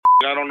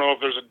I don't know if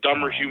there's a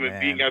dumber human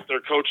being out there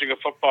coaching a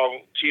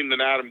football team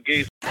than Adam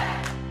Gase.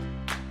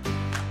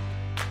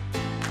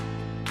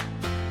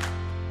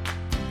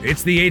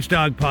 It's the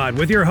H-Dog Pod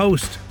with your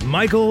host,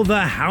 Michael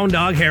the Hound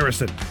Dog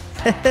Harrison.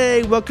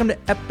 Hey, welcome to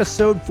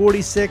episode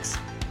 46,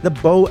 the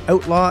Bo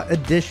Outlaw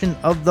edition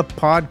of the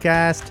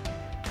podcast.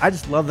 I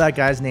just love that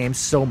guy's name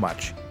so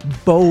much.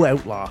 Bo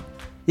Outlaw.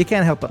 You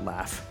can't help but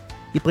laugh.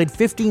 He played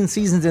 15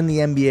 seasons in the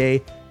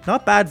NBA.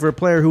 Not bad for a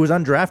player who was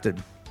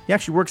undrafted. He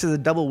actually works as a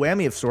double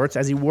whammy of sorts,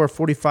 as he wore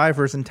 45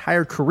 for his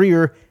entire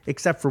career,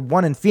 except for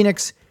one in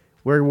Phoenix,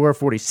 where he wore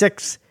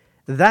 46.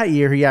 That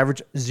year, he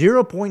averaged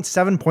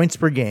 0.7 points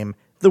per game,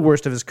 the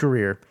worst of his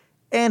career,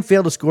 and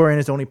failed to score in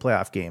his only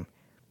playoff game.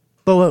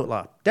 Bo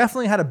Outlaw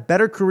definitely had a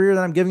better career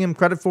than I'm giving him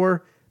credit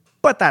for,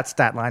 but that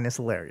stat line is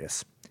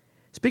hilarious.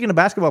 Speaking of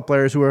basketball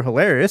players who are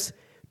hilarious,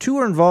 two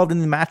are involved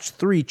in the Match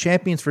 3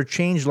 Champions for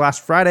Change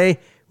last Friday,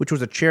 which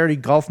was a charity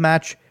golf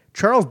match.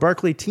 Charles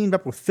Barkley teamed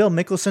up with Phil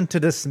Mickelson to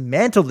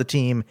dismantle the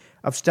team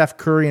of Steph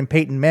Curry and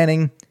Peyton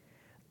Manning.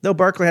 Though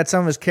Barkley had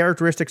some of his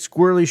characteristic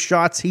squirrely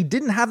shots, he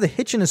didn't have the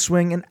hitch in his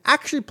swing and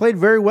actually played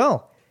very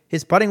well.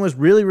 His putting was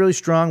really, really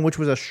strong, which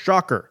was a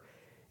shocker.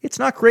 It's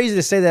not crazy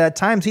to say that at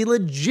times he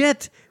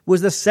legit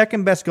was the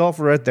second best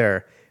golfer out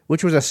there,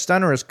 which was a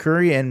stunner as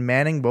Curry and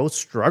Manning both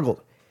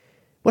struggled.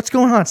 What's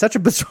going on? Such a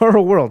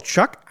bizarre world.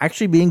 Chuck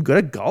actually being good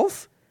at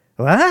golf?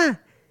 What?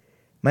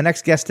 My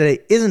next guest today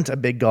isn't a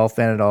big golf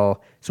fan at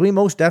all, so he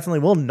most definitely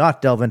will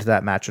not delve into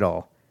that match at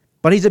all.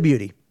 But he's a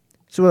beauty.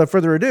 So without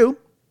further ado,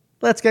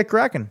 let's get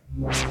cracking.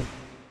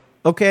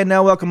 Okay,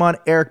 now welcome on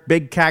Eric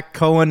Big Cat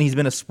Cohen. He's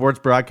been a sports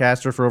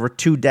broadcaster for over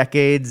 2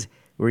 decades,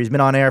 where he's been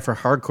on air for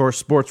Hardcore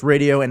Sports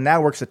Radio and now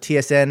works at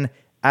TSN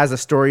as a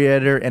story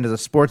editor and as a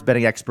sports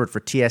betting expert for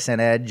TSN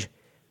Edge.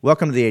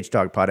 Welcome to the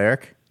H-Dog Pod,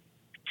 Eric.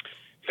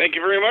 Thank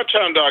you very much,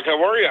 Hound Dog. How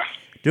are you?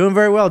 Doing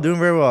very well.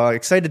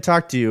 Excited to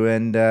talk to you.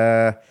 And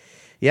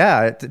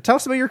tell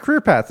us about your career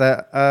path.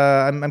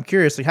 I'm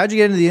curious. Like, how'd you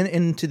get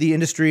into the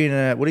industry,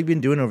 and what have you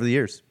been doing over the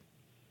years?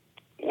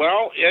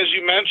 Well, as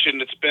you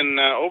mentioned, it's been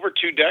over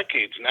 2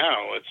 decades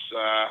now.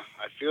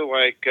 I feel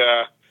like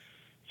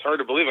it's hard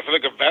to believe. I feel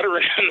like a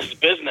veteran in this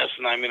business,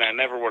 and I mean, I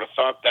never would have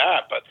thought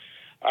that. But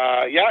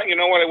you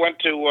know what? I went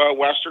to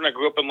Western. I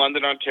grew up in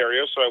London,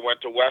 Ontario, so I went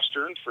to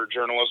Western for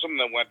journalism,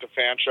 then went to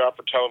Fanshawe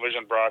for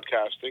television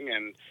broadcasting,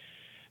 and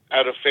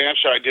out of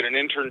Fanshawe, I did an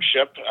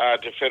internship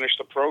to finish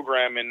the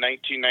program in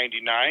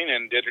 1999,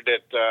 and did it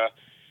at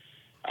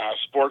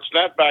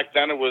Sportsnet. Back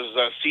then, it was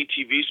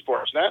CTV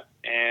Sportsnet,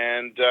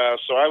 and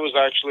so I was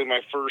actually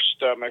my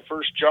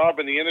first job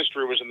in the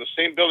industry was in the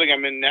same building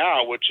I'm in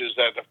now, which is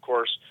at, of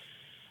course,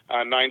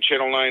 9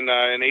 Channel 9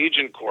 in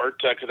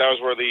Agincourt, because that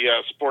was where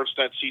the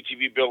Sportsnet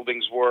CTV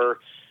buildings were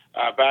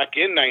back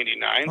in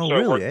 '99. Oh, so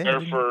really? I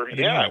worked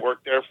there I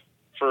worked there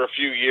for a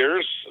few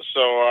years.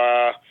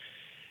 So.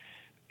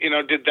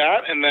 Did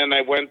that, and then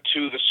I went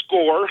to the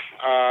Score,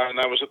 and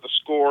I was at the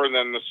Score, and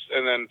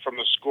then from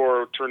the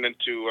Score turned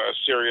into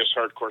Sirius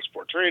Hardcore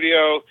Sports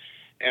Radio,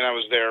 and I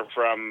was there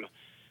from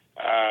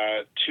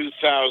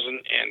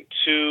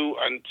 2002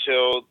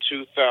 until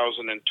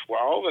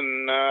 2012,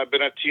 and I've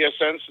been at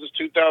TSN since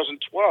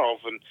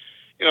 2012, and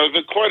there's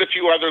been quite a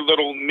few other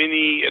little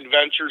mini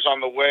adventures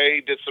on the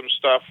way. Did some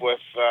stuff with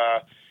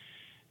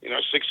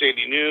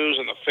 680 News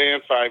and the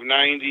Fan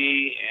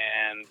 590,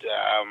 and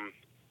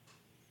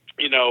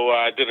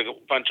I did a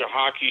bunch of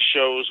hockey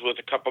shows with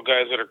a couple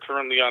guys that are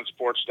currently on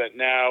Sportsnet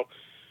now,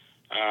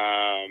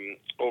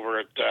 over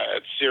at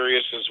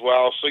Sirius as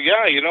well. So,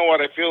 yeah, you know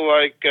what? I feel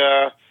like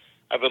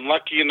I've been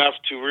lucky enough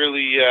to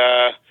really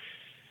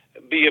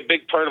be a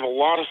big part of a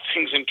lot of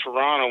things in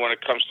Toronto when it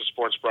comes to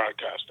sports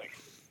broadcasting.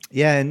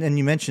 Yeah, and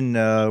you mentioned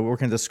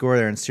working at the Score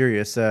there in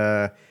Sirius.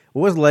 What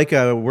was it like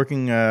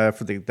working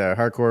for the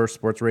Hardcore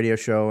Sports Radio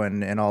show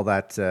and all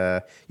that?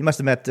 You must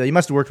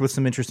have worked with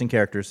some interesting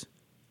characters.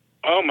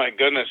 Oh my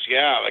goodness,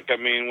 yeah.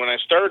 When I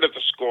started at the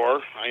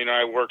Score,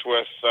 I worked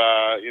with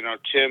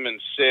Tim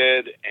and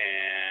Sid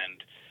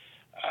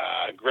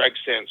and Greg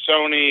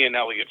Sansoni and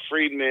Elliot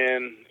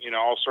Friedman,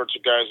 all sorts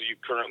of guys that you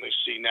currently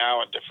see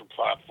now at different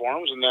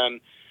platforms. And then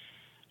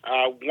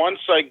once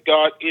I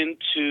got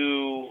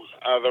into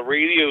the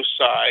radio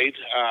side,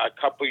 a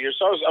couple of years,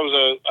 so I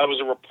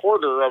was a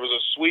reporter. I was a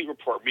suite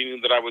reporter,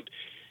 meaning that I would,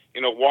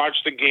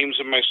 watch the games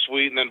in my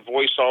suite and then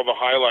voice all the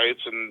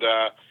highlights. And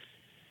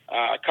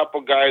a couple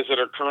guys that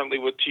are currently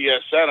with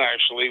TSN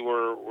actually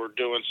were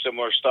doing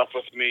similar stuff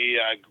with me.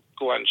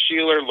 Glenn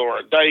Sheeler,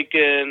 Laura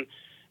Dykin,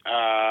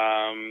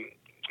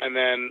 and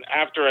then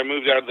after I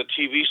moved out of the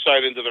TV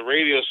side into the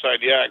radio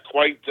side,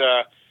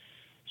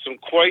 some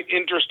quite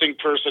interesting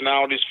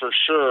personalities for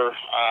sure.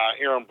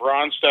 Aaron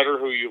Bronstetter,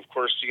 who you of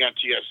course see on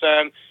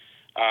TSN,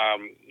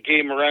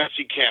 Gabe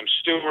Morency, Cam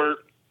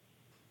Stewart,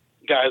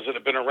 guys that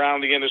have been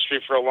around the industry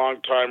for a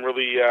long time,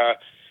 really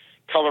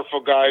colorful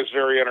guys,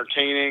 very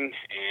entertaining,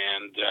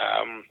 and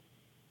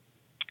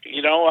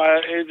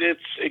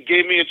it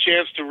gave me a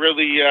chance to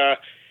really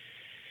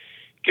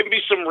give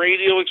me some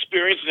radio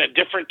experience in a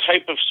different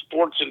type of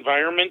sports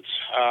environment.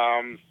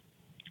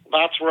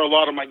 that's where a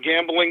lot of my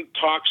gambling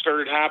talk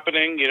started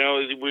happening. You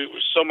know, we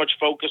was so much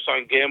focus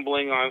on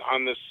gambling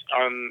on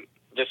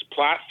this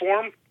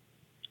platform.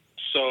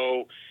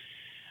 So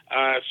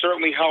it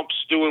certainly helps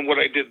doing what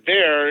I did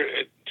there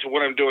to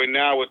what I'm doing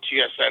now with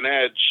TSN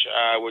Edge,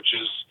 which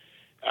is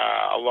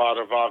a lot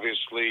of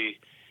obviously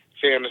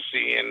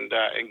fantasy and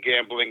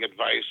gambling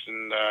advice,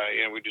 and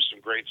you know, we do some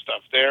great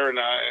stuff there. And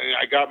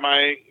I got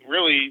my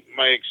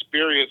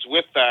experience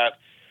with that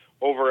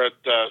over at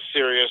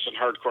Sirius and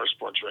Hardcore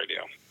Sports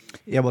Radio.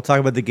 Yeah, we'll talk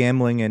about the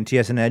gambling and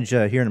TSN Edge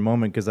here in a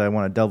moment because I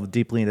want to delve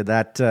deeply into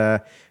that.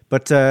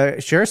 But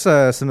share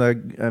some.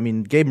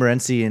 Gabe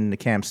Morency and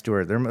Cam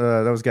Stewart.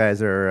 Those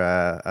guys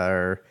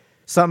are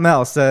something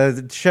else.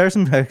 Share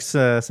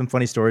some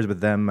funny stories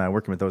with them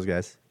working with those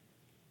guys.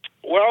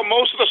 Well,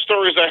 most of the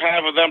stories I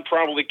have of them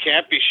probably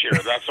can't be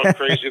shared. That's how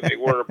crazy they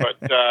were. But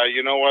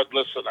you know what?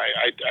 Listen,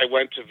 I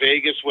went to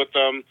Vegas with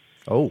them.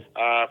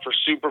 For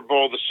Super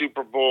Bowl, the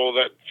Super Bowl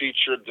that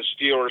featured the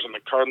Steelers and the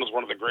Cardinals,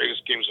 one of the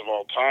greatest games of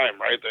all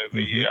time, right?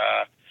 The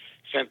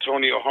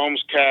Santonio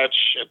Holmes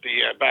catch at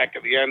the back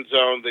of the end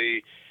zone,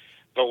 the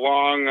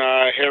long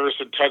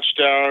Harrison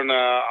touchdown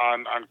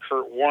on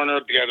Kurt Warner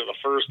at the end of the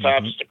first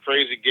half. Just a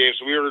crazy game.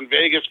 So we were in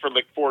Vegas for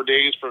like 4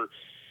 days for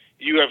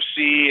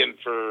UFC and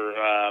for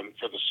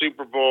the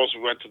Super Bowls.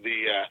 We went to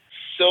the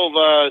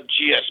Silva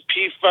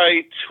GSP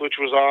fight, which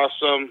was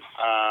awesome.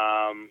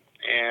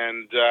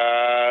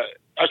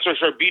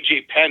 Sorry,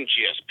 BJ Penn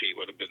GSP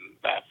would have been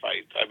that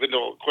fight. I've been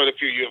to quite a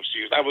few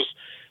UFCs. That was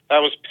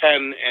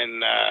Penn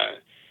and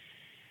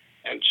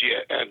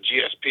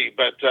GSP.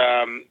 But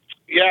the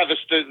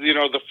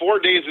 4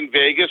 days in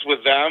Vegas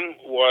with them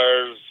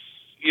was,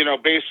 you know,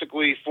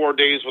 basically 4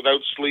 days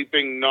without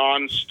sleeping,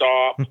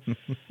 nonstop.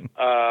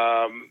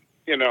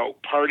 You know,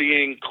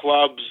 partying,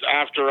 clubs,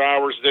 after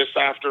hours this,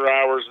 after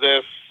hours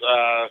this.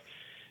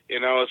 You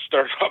know, it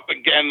started up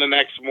again the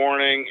next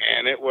morning,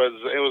 and it was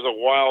a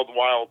wild,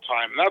 wild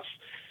time. And that's,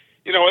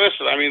 you know,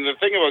 listen, I mean, the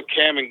thing about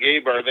Cam and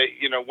Gabe are they,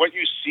 you know, what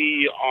you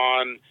see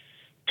on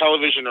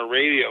television or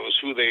radio is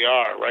who they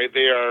are, right?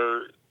 They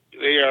are.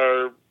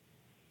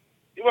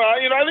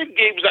 Well, you know, I think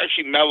Gabe's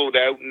actually mellowed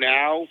out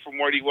now from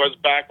what he was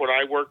back when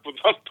I worked with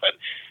him. But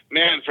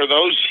man, for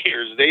those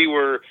years, they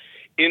were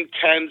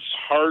intense,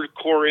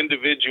 hardcore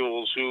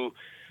individuals who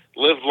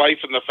lived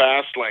life in the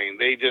fast lane.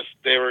 They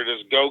were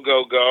just go,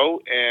 go,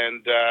 go,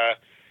 and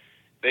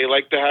they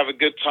like to have a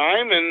good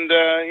time, and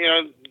you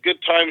know,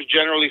 good times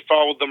generally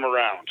followed them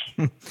around.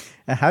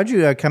 How'd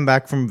you come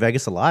back from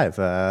Vegas alive?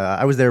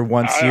 I was there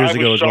once years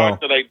ago as well. I was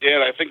shocked that I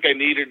did. I think I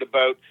needed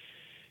about,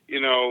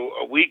 you know,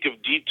 a week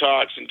of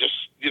detox and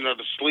just, you know,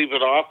 to sleep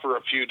it off for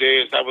a few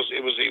days. It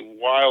was a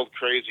wild,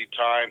 crazy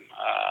time.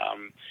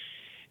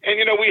 And,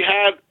 you know, we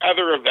had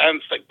other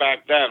events like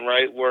back then,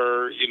 right,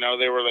 where, you know,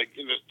 they were like,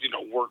 you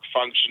know, work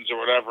functions or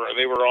whatever.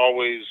 They were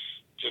always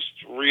just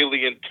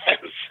really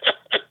intense.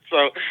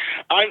 So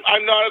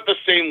I'm not at the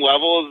same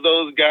level as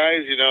those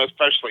guys, you know,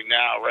 especially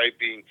now, right,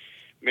 being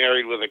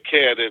married with a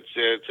kid.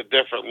 It's a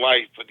different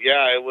life. But,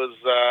 yeah, it was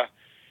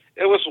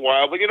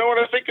wild. But you know what?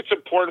 I think it's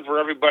important for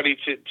everybody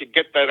to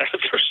get that out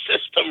of their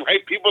system,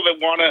 right? People that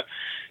want to,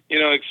 you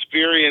know,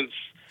 experience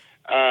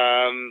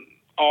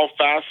all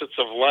facets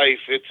of life.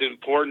 It's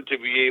important to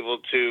be able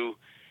to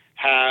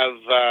have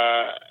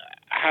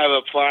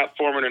a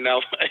platform and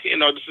you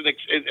know, just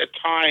a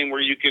time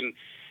where you can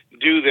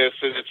do this,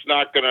 and it's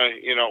not going to,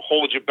 you know,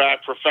 hold you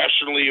back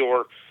professionally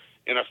or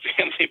in a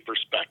family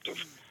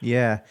perspective.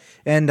 Yeah,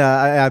 and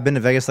I've been to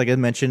Vegas, like I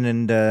mentioned,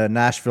 and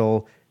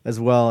Nashville as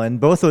well.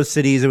 And both those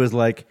cities, it was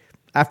like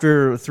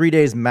after 3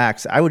 days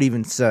max. I would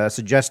even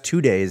suggest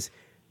 2 days.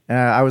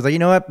 I was like, you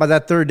know what? By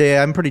that third day,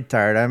 I'm pretty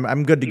tired.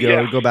 I'm good to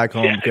go back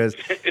home because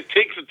it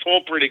takes a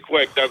toll pretty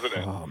quick, doesn't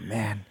it? Oh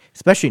man,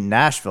 especially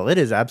Nashville. It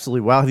is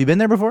absolutely wild. Have you been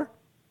there before?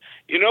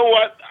 You know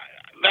what?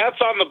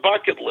 That's on the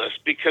bucket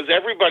list because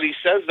everybody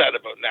says that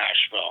about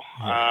Nashville.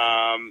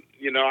 Oh.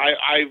 You know,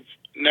 I've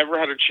never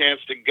had a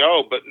chance to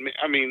go, but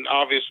I mean,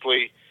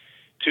 obviously,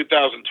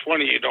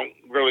 2020, you don't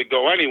really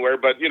go anywhere.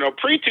 But you know,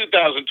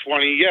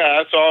 pre-2020, yeah,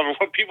 that's all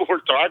what people were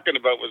talking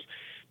about was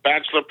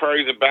bachelor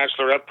parties and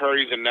bachelorette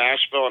parties in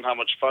Nashville and how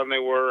much fun they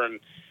were, and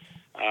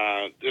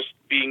just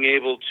being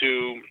able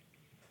to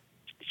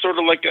sort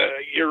of like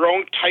your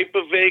own type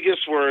of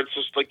Vegas where it's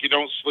just like you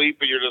don't sleep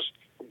and you're just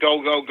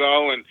go, go,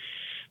 go, and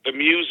the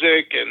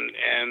music and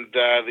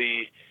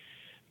the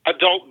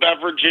adult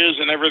beverages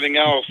and everything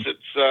else.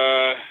 It's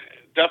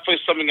definitely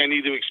something I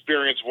need to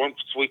experience once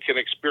we can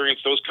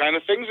experience those kind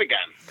of things again.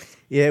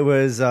 Yeah, it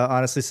was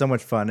honestly so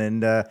much fun,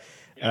 and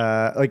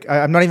like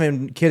I'm not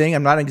even kidding.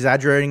 I'm not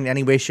exaggerating in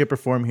any way, shape, or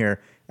form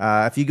here.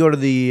 If you go to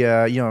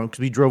the, you know, because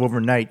we drove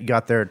overnight, you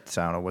got there at,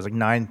 I don't know, it was like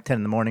 9, 10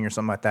 in the morning or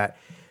something like that.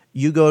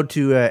 You go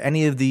to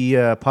any of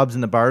the pubs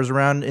and the bars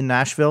around in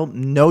Nashville,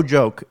 no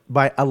joke,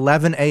 by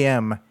 11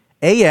 a.m.,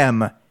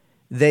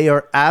 they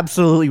are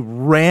absolutely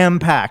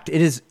ram-packed.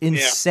 It is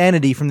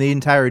insanity from the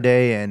entire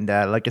day. And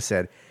like I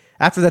said,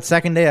 after that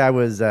second day, I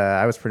was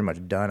pretty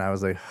much done. I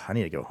was like, I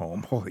need to go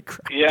home. Holy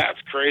crap. Yeah,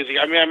 it's crazy.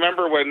 I mean, I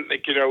remember when,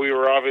 like, you know, we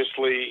were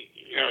obviously,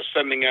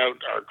 sending out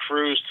our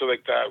crews to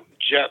like the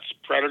Jets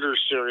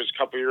Predators series a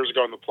couple years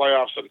ago in the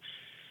playoffs, and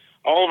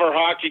all of our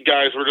hockey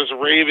guys were just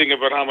raving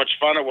about how much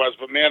fun it was.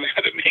 But man, they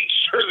had to make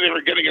sure they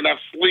were getting enough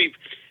sleep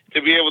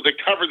to be able to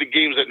cover the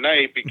games at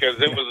night,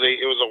 because it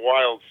was a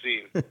wild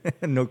scene.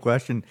 No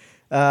question.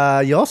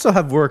 You also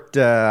have worked.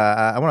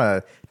 I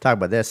want to talk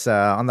about this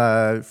on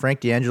the Frank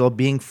D'Angelo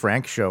Being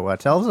Frank show.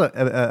 Tell us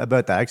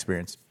about that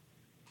experience.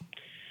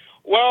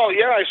 Well,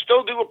 yeah, I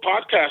still do a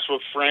podcast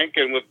with Frank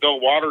and with Bill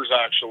Waters,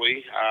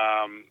 actually.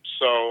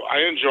 So I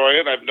enjoy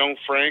it. I've known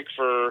Frank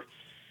for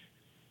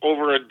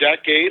over a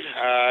decade.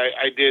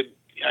 I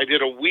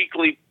did a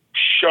weekly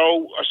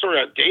show,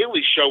 a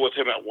daily show with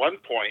him at one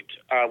point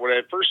when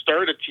I first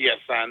started at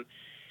TSN,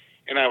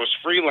 and I was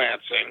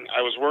freelancing.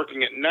 I was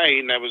working at night,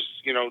 and I was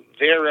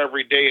there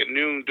every day at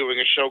noon doing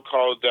a show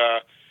called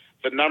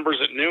The Numbers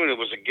at Noon. It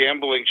was a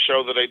gambling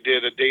show that I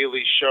did, a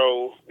daily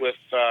show with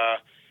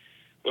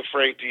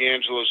Frank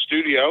D'Angelo's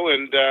studio,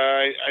 and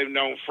I've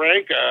known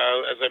Frank.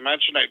 As I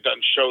mentioned, I've done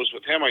shows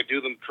with him. I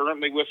do them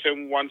currently with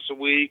him once a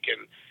week,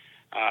 and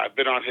I've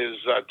been on his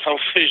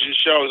television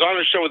show. I was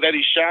on a show with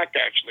Eddie Shack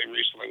actually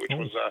recently, which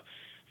was a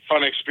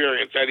fun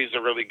experience. Eddie's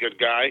a really good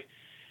guy,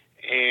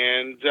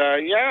 and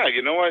yeah,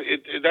 you know what?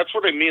 That's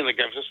what I mean. Like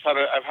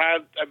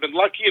I've been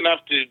lucky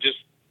enough to just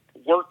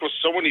work with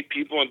so many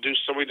people and do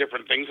so many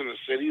different things in the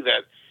city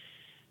that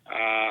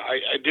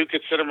I do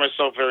consider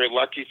myself very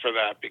lucky for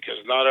that, because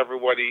not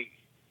everybody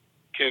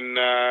can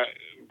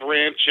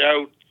branch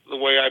out the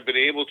way I've been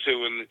able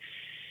to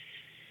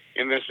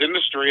in this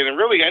industry, and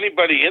really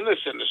anybody in this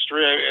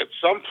industry. At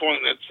some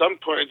point,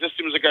 it just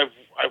seems like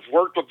I've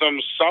worked with them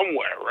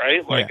somewhere,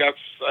 right? Like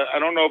that's I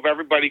don't know if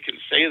everybody can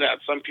say that.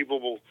 Some people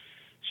will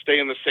stay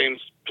in the same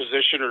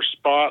position or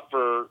spot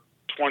for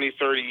 20,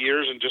 30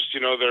 years and just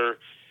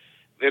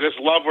they just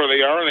love where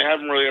they are, and they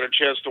haven't really had a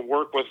chance to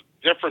work with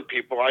different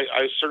people.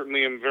 I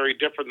certainly am very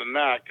different than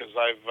that, because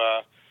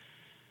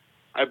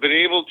I've been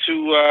able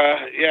to,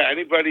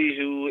 anybody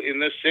who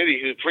in this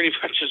city who pretty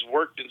much has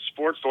worked in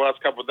sports the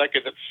last couple of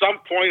decades, at some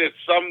point, at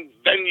some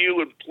venue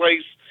and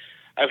place,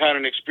 I've had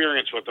an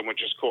experience with them,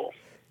 which is cool.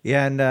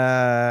 Yeah,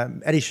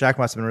 and Eddie Shack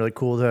must have been really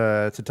cool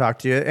to talk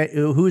to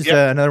you. Who's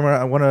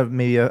another one of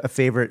maybe a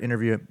favorite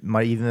interview? It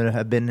might even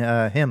have been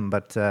him,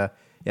 but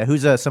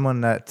who's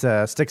someone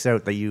that sticks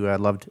out that you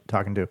loved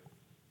talking to?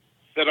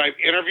 That I've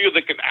interviewed,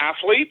 like an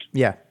athlete?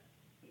 Yeah.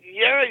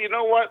 Yeah, you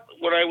know what?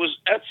 When I was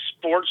at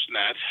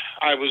Sportsnet,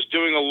 I was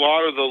doing a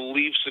lot of the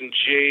Leafs and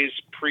Jays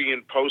pre-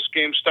 and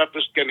post-game stuff,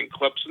 just getting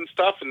clips and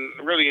stuff, and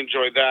really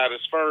enjoyed that.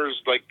 As far as,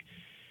 like,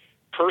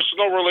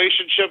 personal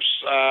relationships,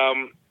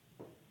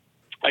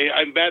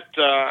 I met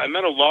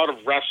a lot of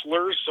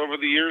wrestlers over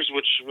the years,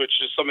 which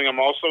is something I'm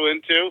also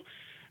into.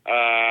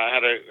 I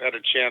had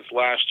a chance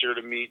last year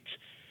to meet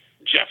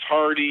Jeff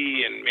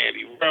Hardy and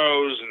Mandy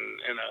Rose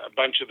and a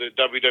bunch of the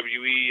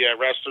WWE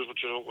wrestlers,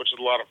 which is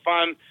a lot of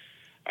fun.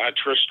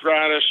 Trish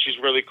Stratus, she's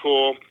really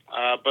cool.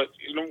 But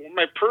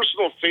my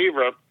personal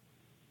favorite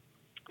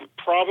would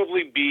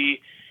probably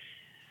be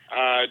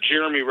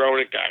Jeremy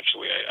Roenick.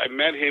 Actually, I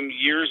met him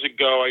years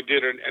ago. I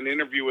did an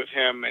interview with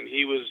him, and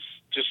he was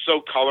just so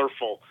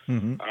colorful.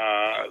 Mm-hmm.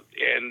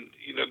 And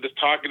just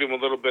talking to him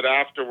a little bit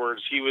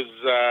afterwards, he was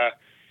a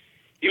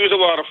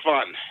lot of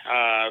fun.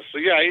 So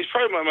yeah, he's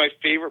probably my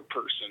favorite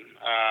person.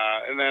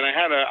 And then I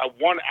had a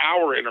 1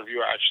 hour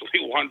interview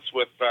actually once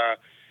with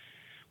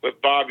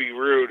Bobby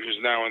Roode, who's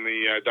now in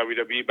the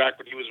WWE, back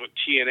when he was with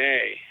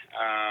TNA.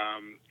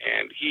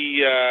 And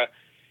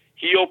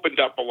he opened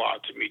up a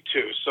lot to me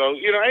too. So,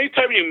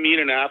 anytime you meet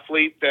an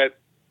athlete that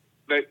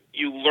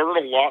you learn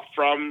a lot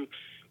from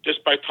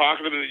just by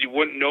talking to them that you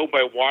wouldn't know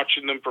by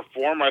watching them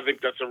perform, I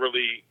think that's a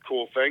really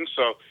cool thing.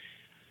 So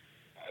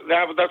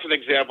that's an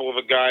example of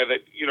a guy that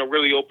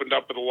really opened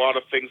up with a lot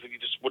of things that you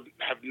just wouldn't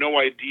have no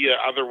idea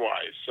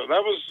otherwise. So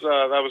that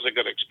was a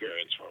good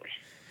experience for me.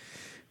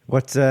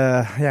 Once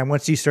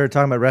you started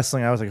talking about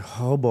wrestling, I was like,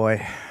 oh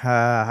boy.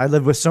 I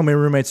lived with so many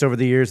roommates over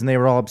the years, and they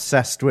were all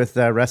obsessed with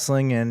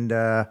wrestling. And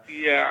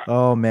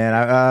oh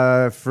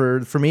man,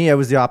 for me, it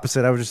was the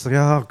opposite. I was just like,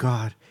 oh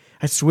god.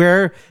 I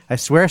swear,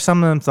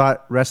 some of them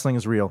thought wrestling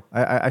is real.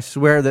 I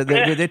swear that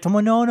they told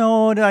me,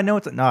 no, I know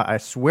it's not. I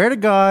swear to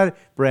God,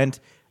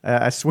 Brent.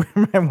 I swear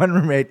my one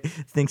roommate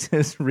thinks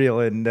it's real.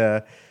 And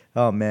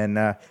oh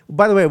man!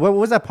 By the way, what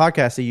was that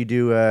podcast that you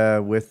do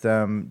with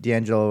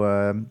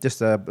D'Angelo? Just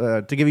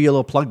to give you a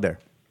little plug there.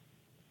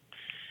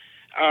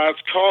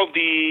 It's called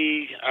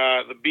the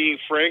Being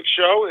Frank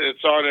Show.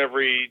 It's on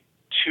every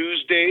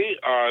Tuesday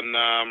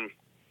on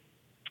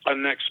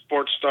Next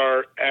Sports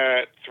Star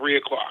at 3:00.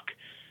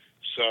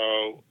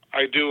 So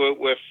I do it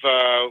with,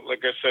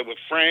 like I said, with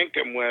Frank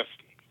and with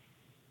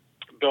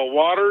Bill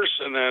Waters,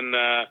 and then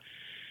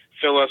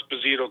Phil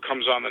Esposito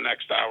comes on the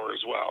next hour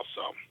as well.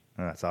 So.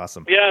 Oh, that's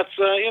awesome. Yeah, it's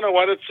you know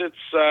what? It's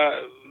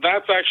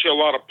that's actually a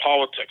lot of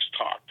politics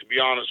talk, to be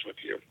honest with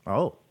you.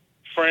 Oh,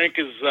 Frank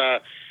is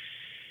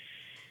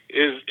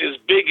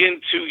big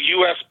into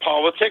U.S.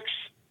 politics,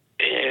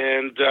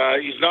 And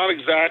he's not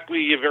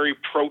exactly a very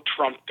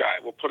pro-Trump guy.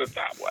 We'll put it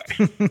that way.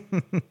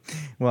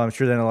 Well, I'm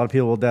sure then a lot of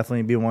people will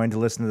definitely be wanting to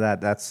listen to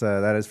that.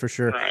 That is for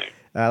sure. Right.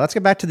 Let's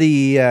get back to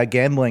the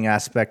gambling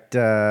aspect.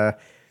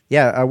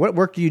 What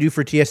work do you do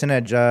for TSN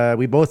Edge?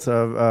 We both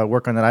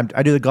work on that.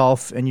 I do the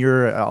golf, and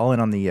you're all in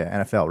on the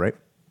NFL, right?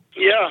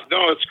 Yeah,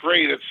 no, it's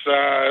great.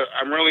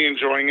 I'm really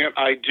enjoying it.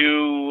 I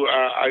do.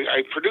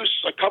 I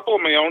produce a couple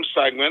of my own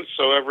segments.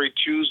 So every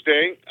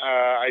Tuesday,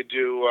 I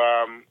do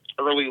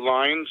Early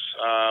Lines,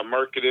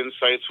 Market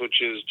Insights, which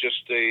is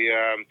just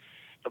a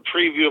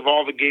preview of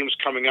all the games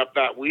coming up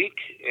that week,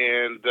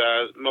 and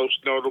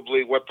most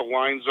notably what the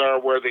lines are,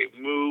 where they've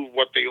moved,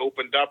 what they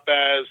opened up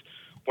as,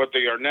 what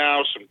they are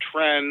now, some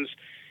trends.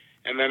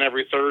 And then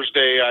every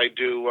Thursday, I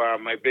do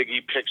my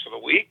Biggie Picks of the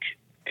Week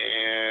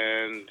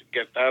and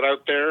get that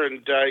out there.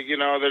 And,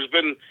 there's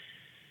been,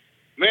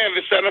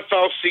 this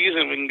NFL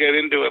season, we can get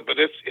into it, but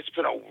it's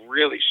been a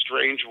really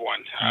strange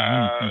one.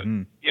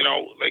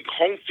 Like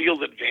home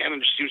field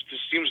advantage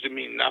seems to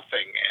mean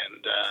nothing.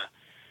 And,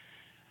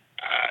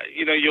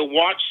 you'll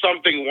watch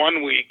something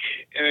one week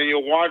and then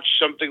you'll watch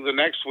something the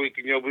next week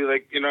and you'll be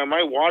like, am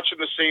I watching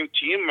the same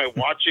team? Am I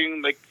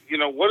watching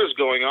what is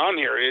going on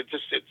here? It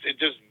just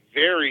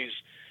varies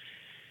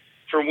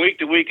from week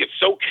to week. It's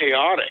so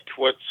chaotic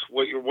what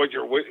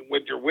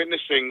you're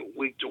witnessing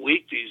week to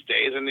week these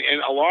days, and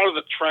a lot of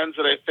the trends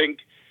that I think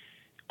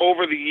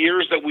over the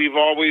years that we've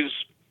always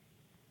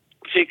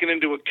taken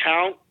into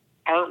account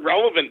aren't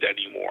relevant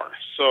anymore.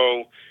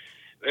 So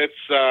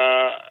it's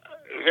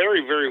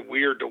very, very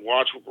weird to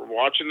watch what we're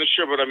watching this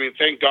year. But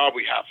thank God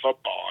we have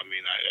football.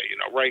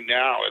 Right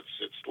now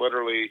it's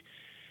literally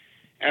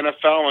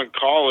NFL and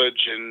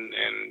college, and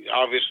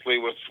obviously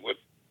with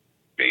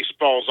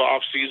baseball's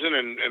off season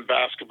and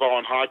basketball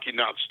and hockey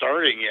not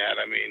starting yet.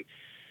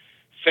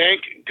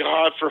 Thank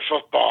God for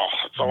football.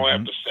 That's all I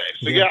have to say.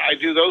 So yeah, I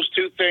do those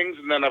two things,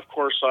 and then of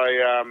course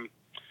I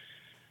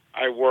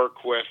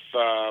work with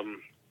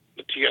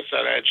the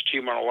TSN Edge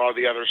team on a lot of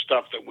the other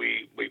stuff that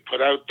we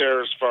put out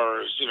there as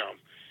far as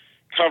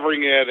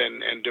covering it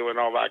and doing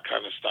all that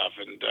kind of stuff.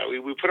 And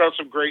we put out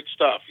some great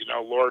stuff.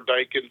 Laura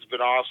Dykin's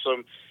been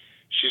awesome.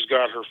 She's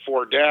got her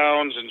 4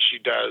 downs, and she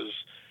does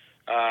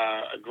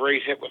a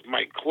great hit with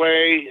Mike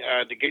Clay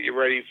to get you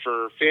ready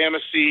for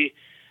fantasy.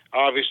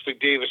 Obviously,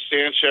 Davis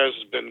Sanchez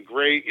has been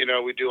great.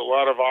 We do a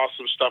lot of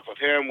awesome stuff with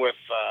him with,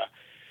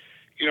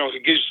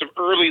 it gives you some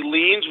early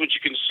leans, which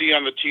you can see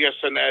on the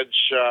TSN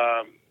Edge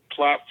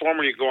platform.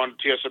 When you go on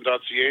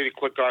tsn.ca and you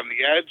click on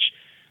the Edge,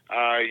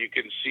 you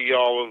can see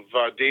all of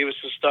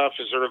Davis's stuff,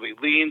 his early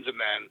leans, and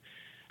then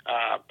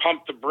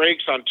Pump the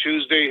Brakes on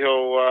Tuesday.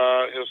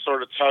 He'll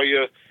sort of tell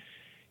you,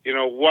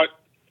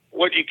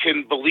 what you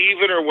can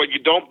believe in or what you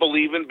don't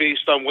believe in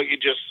based on what you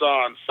just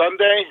saw on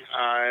Sunday.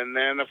 And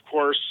then, of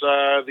course,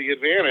 the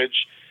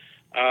Advantage,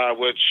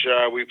 which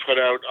we put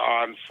out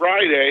on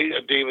Friday,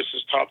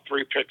 Davis's top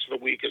 3 picks of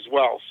the week as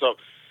well. So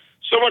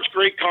much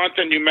great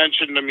content. You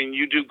mentioned,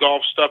 you do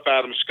golf stuff.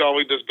 Adam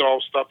Scully does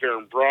golf stuff.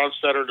 Aaron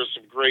Bronstetter does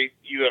some great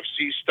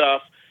UFC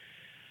stuff.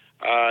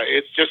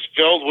 It's just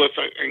filled with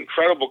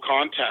incredible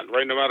content,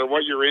 right, no matter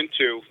what you're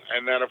into.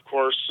 And then, of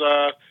course,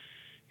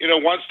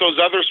 once those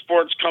other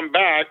sports come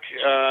back,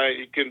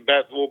 you can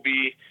bet we'll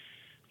be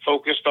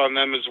focused on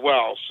them as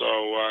well.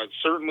 So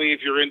certainly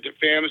if you're into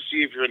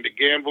fantasy, if you're into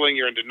gambling,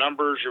 you're into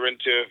numbers, you're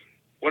into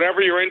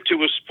whatever you're into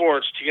with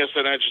sports,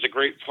 TSN Edge is a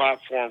great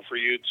platform for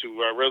you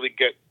to really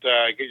get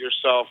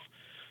yourself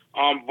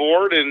on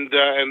board and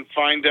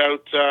find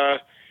out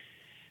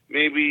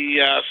maybe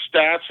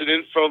stats and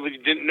info that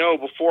you didn't know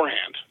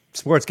beforehand.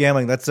 Sports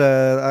gambling. That's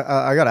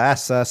I gotta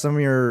ask some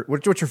of your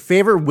what's your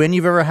favorite win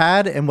you've ever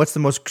had, and what's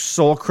the most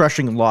soul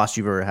crushing loss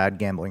you've ever had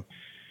gambling?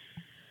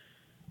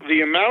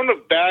 The amount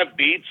of bad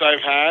beats I've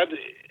had,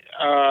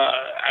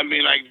 I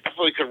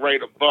definitely could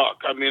write a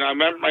book. I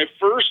remember my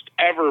first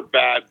ever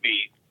bad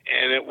beat,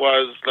 and it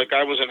was like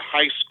I was in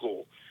high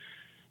school,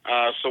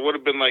 so it would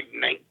have been like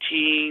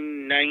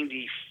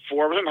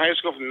 1994. I was in high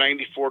school from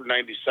 94 to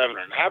 97.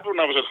 And it happened when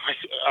I was in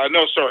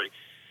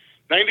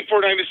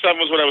 94, 97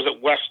 was when I was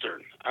at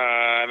Western.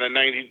 And then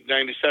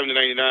 97 to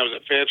 99 I was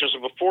at Fairchild. So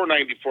before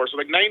 94, so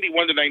like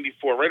 91 to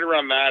 94, right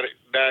around that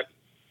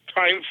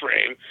time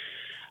frame,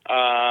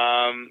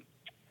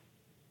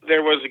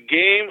 there was a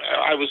game.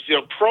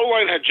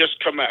 Proline had just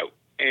come out,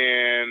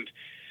 and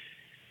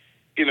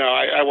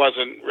I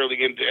wasn't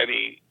really into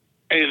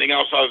anything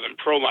else other than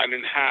Proline. I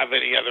didn't have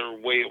any other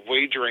way of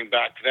wagering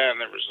back then.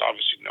 There was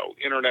obviously no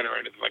internet or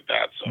anything like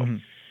that. So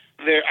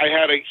I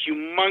had a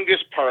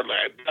humongous parlay.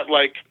 I bet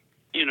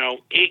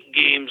 8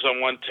 games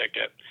on one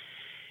ticket.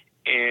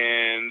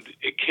 And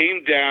it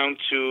came down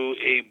to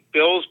a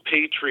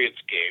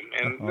Bills-Patriots game.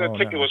 And the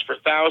ticket was for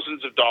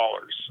thousands of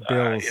dollars.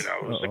 It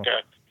was like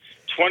a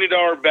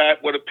 $20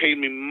 bet, would have paid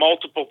me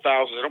multiple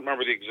thousands. I don't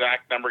remember the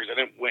exact number because I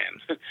didn't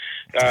win.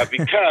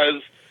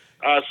 Because,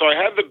 so I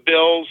had the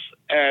Bills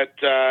at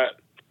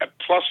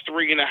plus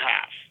 3.5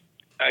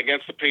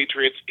 against the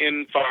Patriots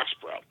in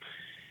Foxborough.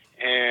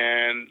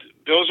 And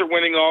Bills are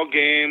winning all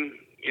game.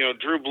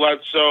 Drew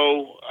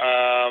Bledsoe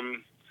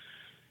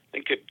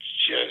think it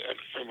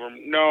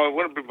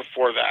wouldn't be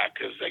before that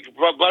because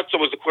Bledsoe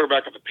was the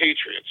quarterback of the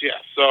Patriots. Yeah,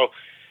 so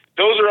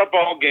those are up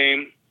all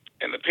game,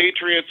 and the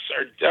Patriots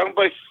are down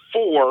by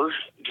 4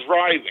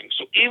 driving.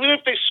 So even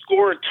if they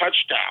score a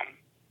touchdown,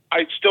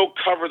 I'd still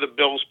cover the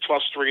Bills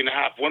plus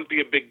 3.5. Wouldn't be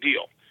a big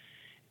deal.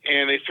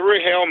 And they threw a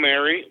Hail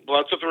Mary.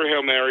 Bledsoe threw a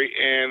Hail Mary,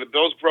 and the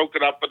Bills broke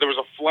it up, but there was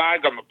a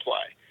flag on the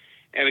play.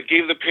 And it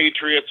gave the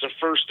Patriots a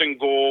 1st and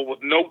goal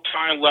with no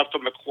time left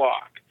on the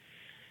clock.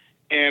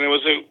 And it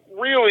was a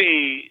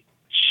really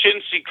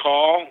chintzy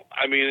call.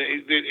 I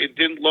mean, it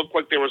didn't look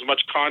like there was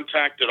much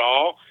contact at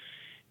all.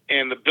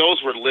 And the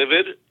Bills were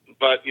livid,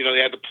 but, they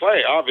had to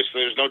play.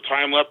 Obviously, there's no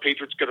time left.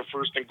 Patriots get a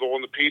 1st and goal,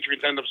 and the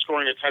Patriots end up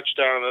scoring a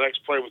touchdown on the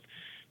next play with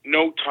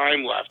no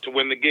time left to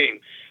win the game.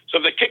 So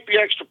if they kick the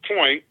extra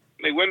point,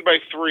 they win by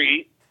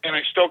 3, and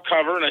I still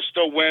cover, and I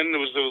still win.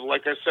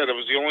 Like I said, it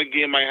was the only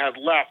game I had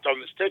left on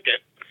this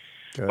ticket.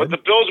 Good. But the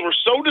Bills were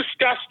so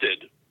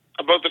disgusted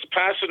about this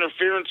pass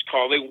interference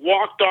call, they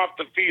walked off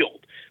the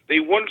field. They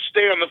wouldn't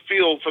stay on the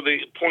field for the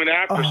point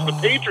after. So the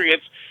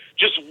Patriots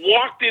just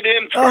walked it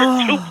in for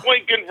a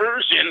 2-point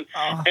conversion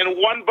and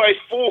won by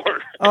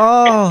 4.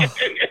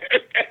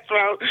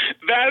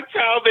 That's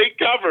how they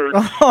covered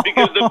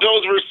because the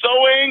Bills were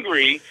so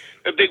angry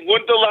that they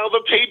wouldn't allow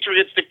the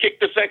Patriots to kick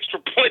this extra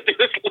point. They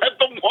just let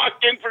them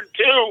walk in for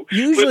 2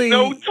 with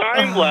no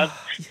time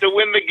left to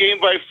win the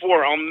game by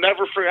 4. I'll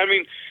never forget.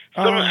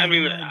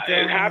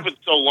 It happened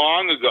so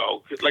long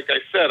ago. Like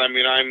I said,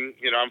 I'm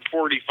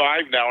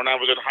 45 now, and I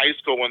was in high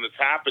school when this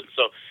happened.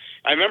 So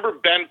I remember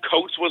Ben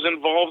Coates was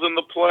involved in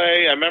the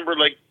play. I remember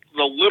like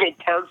the little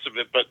parts of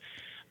it, but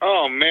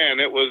oh man,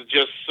 it was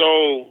just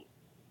so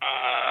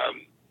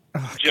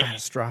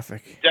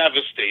catastrophic,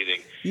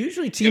 devastating.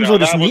 Usually teams will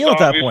just kneel at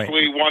that point.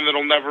 Obviously, one that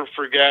I'll never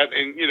forget.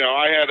 And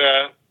I had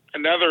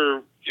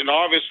another.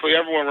 Obviously,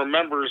 everyone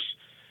remembers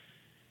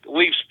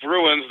Leafs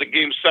Bruins, the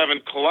Game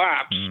 7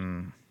 collapse.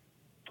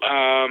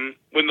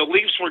 When the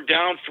Leafs were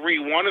down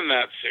 3-1 in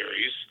that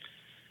series,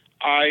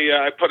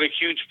 I put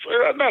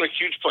not a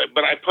huge play,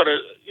 but I put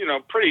a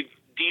pretty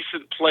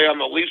decent play on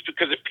the Leafs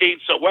because it paid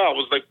so well. It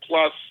was like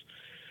plus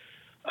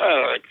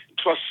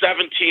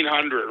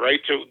 1,700,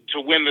 right,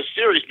 to win the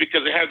series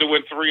because they had to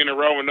win 3 in a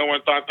row, and no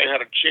one thought they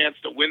had a chance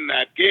to win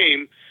that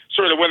game.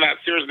 To win that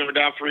series, and they were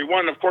down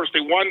 3-1. Of course,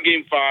 they won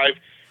Game 5.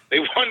 They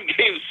won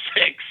Game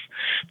 6.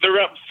 They're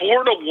up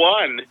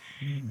 4-1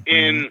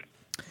 in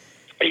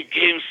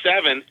Game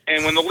 7,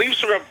 and when the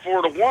Leafs were up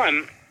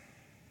 4-1,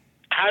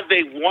 had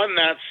they won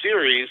that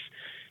series,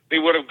 they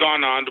would have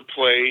gone on to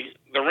play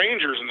the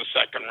Rangers in the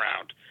second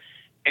round.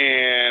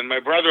 And my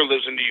brother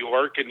lives in New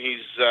York, and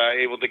he's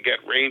able to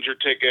get Ranger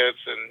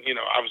tickets, and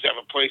obviously have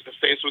a place to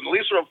stay. So when the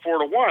Leafs were up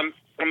 4-1,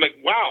 I'm like,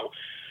 wow,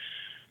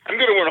 I'm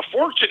going to win a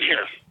fortune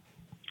here.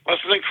 This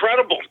is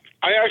incredible.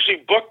 I actually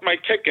booked my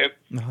ticket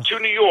to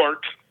New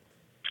York.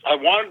 I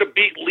wanted to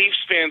beat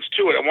Leafs fans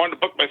to it. I wanted to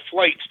book my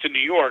flights to New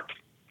York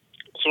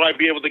so I'd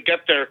be able to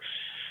get there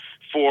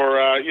for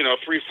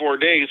 3-4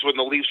 days when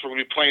the Leafs were going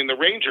to be playing the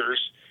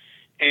Rangers.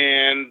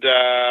 And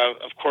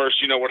of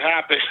course, you know what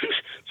happened.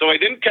 So I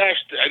didn't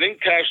cash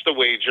the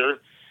wager.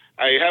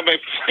 I had my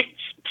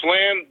flights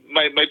planned,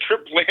 my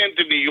trip planned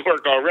to New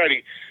York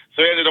already.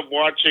 So I ended up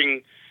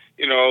watching,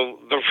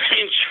 the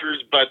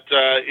Rangers, but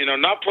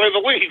not play the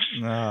Leafs.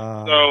 So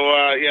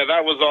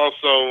that was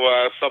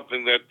also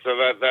something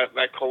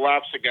that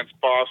collapse against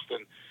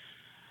Boston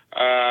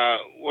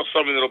was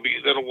something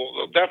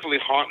that'll definitely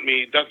haunt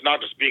me. That's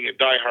not just being a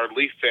diehard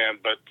Leaf fan,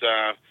 but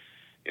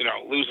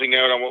losing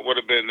out on what would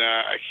have been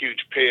a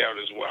huge payout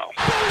as well.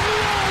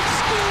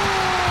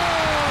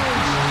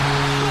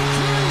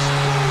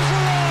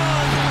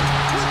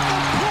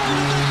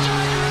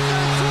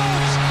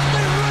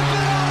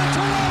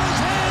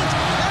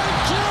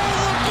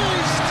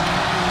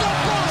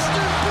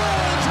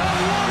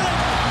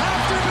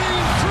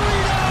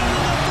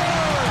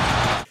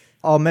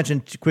 I'll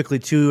mention quickly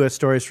 2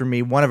 stories from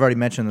me. One I've already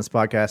mentioned in this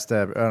podcast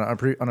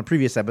on a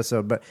previous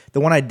episode, but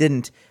the one I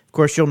didn't, of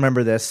course, you'll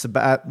remember this.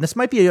 This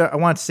might be, I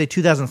want to say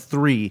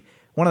 2003,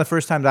 one of the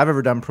first times I've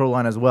ever done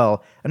Proline as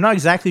well. I'm not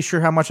exactly sure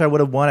how much I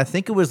would have won. I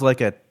think it was like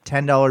a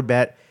 $10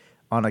 bet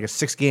on like a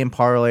 6-game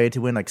parlay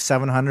to win like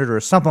 $700 or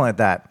something like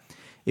that.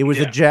 It was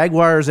the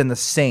Jaguars and the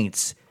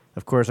Saints.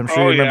 Of course, I'm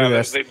sure you remember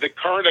this. The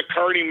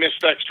Carney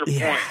missed extra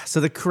point. So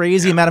the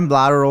crazy amount of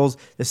laterals.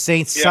 The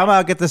Saints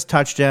somehow get this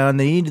touchdown.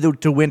 They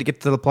need to win to get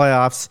to the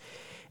playoffs.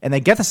 And they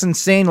get this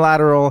insane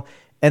lateral,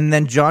 and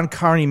then John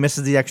Carney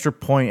misses the extra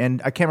point.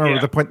 And I can't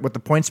remember what the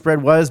point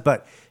spread was,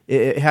 but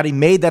had he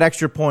made that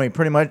extra point,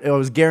 pretty much it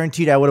was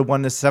guaranteed I would have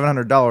won this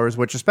 $700,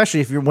 which,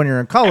 especially when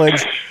you're in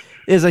college,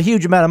 is a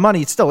huge amount of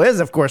money. It still is,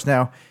 of course,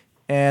 now.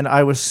 And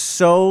I was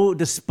so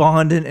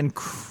despondent and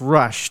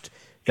crushed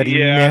that he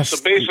missed.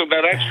 So basically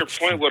that extra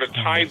point would have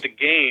tied the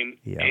game,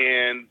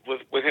 and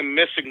with him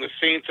missing, the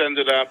Saints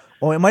ended up.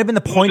 Oh, it might have been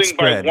the point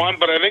spread by 1,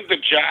 but I think the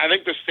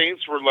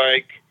Saints were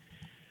like,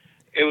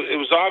 it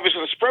was obvious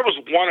the spread was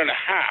 1.5,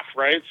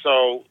 right?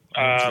 So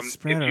if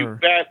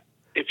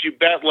you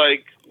bet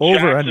like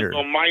over under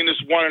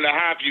minus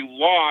 1.5, you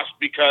lost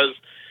because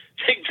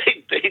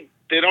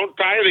they don't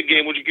tie the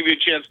game, which would give you a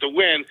chance to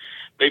win.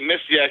 They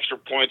missed the extra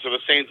point, so the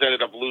Saints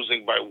ended up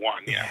losing by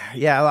 1.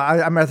 Yeah.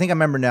 I think I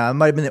remember now. It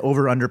might have been the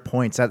over/under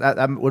points.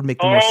 That would make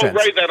the most sense.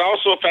 Oh, right. That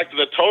also affected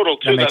the total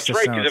too. That That's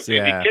right. Because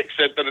if he kicks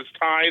it, then it's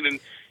tied, and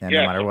no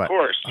matter what. Of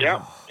course.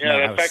 Yeah.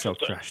 That was so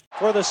crushed.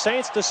 For the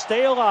Saints to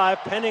stay alive,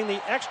 pending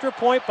the extra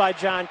point by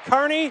John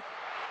Carney,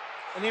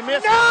 and he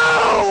missed.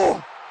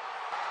 No!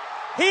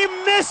 He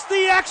missed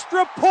the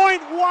extra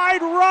point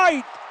wide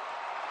right.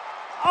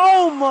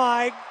 Oh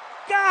my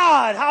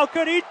God! How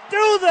could he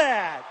do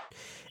that?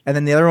 And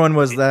then the other one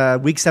was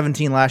Week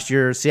 17 last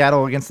year,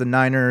 Seattle against the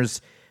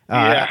Niners.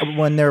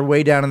 When they're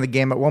way down in the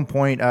game, at one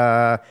point,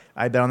 I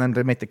bet on them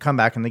to make the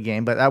comeback in the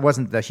game, but that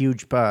wasn't the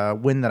huge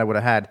win that I would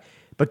have had.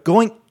 But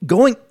going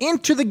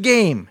into the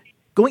game,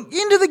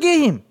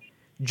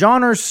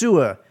 John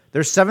Ursua,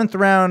 their 7th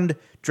round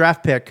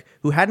draft pick,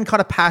 who hadn't caught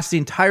a pass the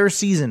entire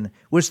season,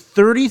 was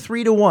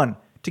 33-1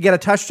 to get a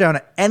touchdown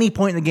at any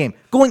point in the game.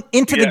 Going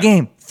into the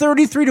game,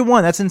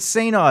 33-1. That's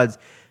insane odds.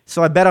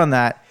 So I bet on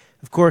that.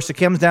 Of course, it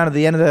comes down to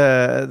the end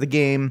of the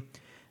game.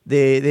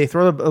 They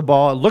throw the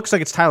ball. It looks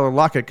like it's Tyler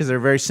Lockett because they're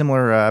very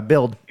similar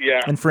build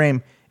and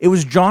frame. It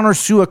was John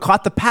Ursua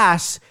caught the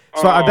pass,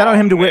 so I bet on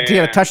him to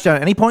get a touchdown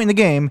at any point in the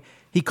game.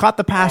 He caught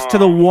the pass to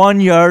the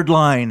 1-yard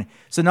line.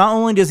 So not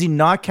only does he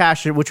not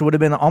cash it, which would have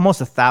been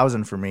almost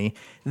 1,000 for me,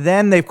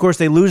 then of course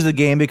they lose the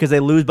game because they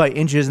lose by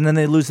inches, and then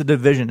they lose the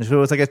division. So it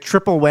was like a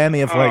triple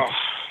whammy of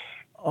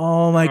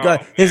oh my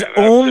God. His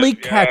only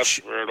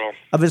catch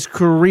of his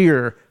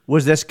career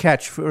was this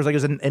catch. It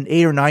was an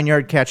 8 or 9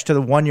 yard catch to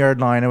the 1-yard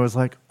line. It was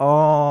like,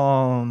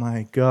 oh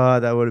my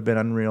God, that would have been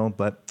unreal.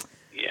 But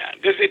yeah,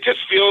 it just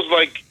feels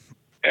like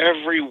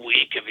every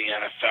week in the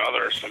NFL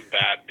there are some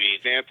bad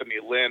beats. Anthony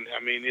Lynn,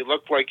 I mean, he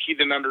looked like he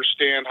didn't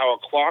understand how a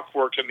clock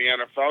worked in the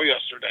NFL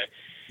yesterday.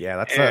 Yeah,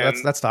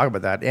 let's talk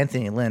about that.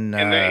 Anthony Lynn,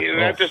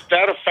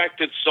 that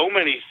affected so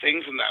many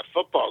things in that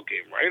football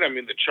game, right? I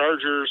mean, the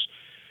Chargers,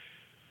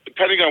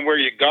 depending on where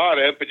you got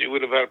it, but you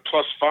would have had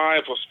 +5,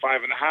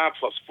 +5.5,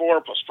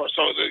 +4, +4.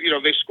 So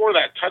they score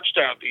that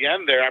touchdown at the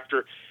end there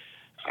after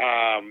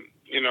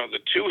the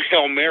 2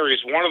 Hail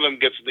Marys. One of them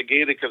gets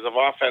negated because of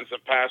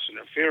offensive pass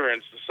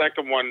interference. The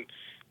second one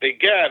they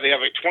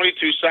have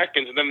 22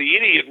 seconds, and then the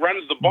idiot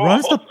runs the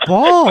ball.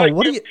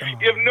 What do you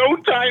have no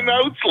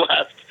timeouts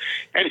left,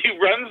 and he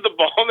runs the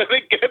ball, and then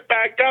they get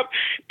back up.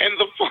 And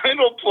the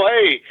final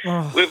play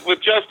with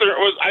Justin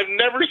was, I've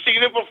never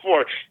seen it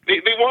before.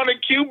 They want a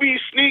QB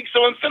sneak,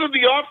 so instead of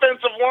the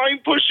offensive line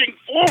pushing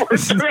forward,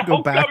 they're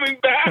all coming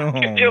back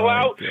and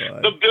allow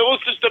the Bills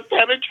just to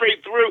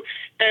penetrate through.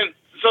 And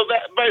so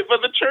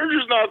but the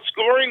Chargers not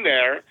scoring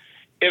there,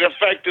 it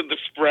affected the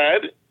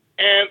spread.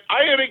 And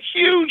I had a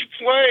huge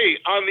play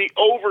on the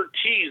over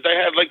teased. I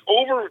had the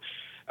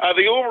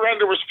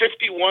over-under was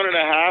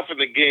 51.5 in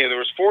the game.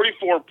 There was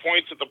 44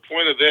 points at the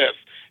point of this.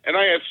 And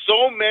I had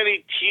so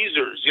many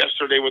teasers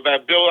yesterday with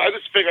that bill. I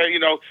just figured,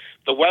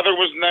 the weather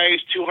was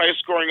nice, 2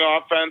 high-scoring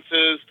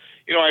offenses.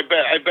 I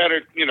bet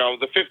it,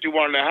 the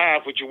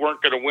 51.5, which you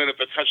weren't going to win if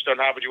the touchdown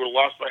happened, you would have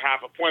lost by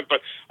half a point. But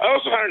I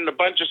also had a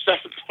bunch of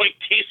 7-point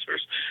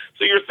teasers.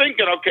 So you're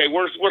thinking, okay,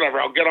 whatever,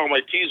 I'll get all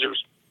my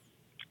teasers.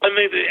 And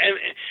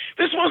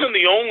this wasn't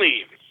the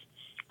only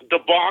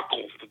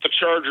debacle that the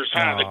Chargers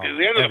had. At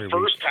the end of the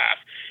first half,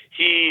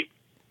 he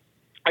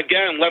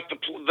again let the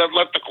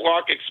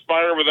clock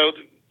expire without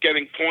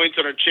getting points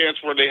and a chance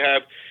where they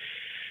had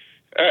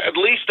at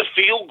least a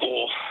field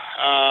goal,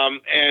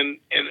 and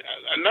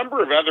a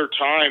number of other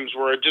times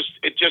where it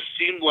just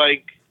seemed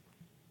like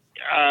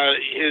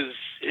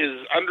his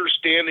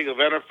understanding of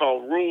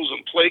NFL rules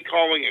and play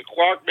calling and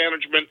clock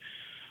management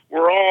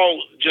were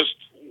all just.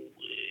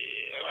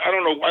 I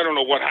don't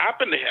know what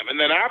happened to him. And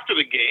then after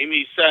the game,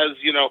 he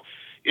says, there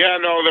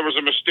was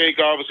a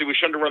mistake. Obviously, we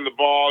shouldn't have run the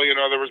ball.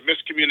 There was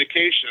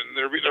miscommunication.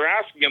 They're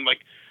asking him,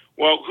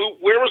 well,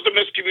 where was the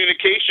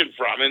miscommunication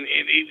from? And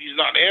he's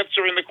not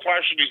answering the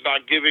question. He's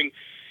not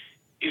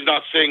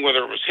saying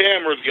whether it was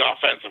him or the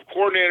offensive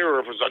coordinator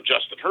or if it was on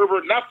Justin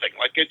Herbert. Nothing.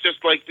 It's just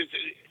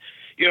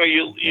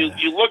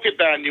you look at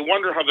that and you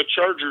wonder how the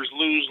Chargers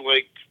lose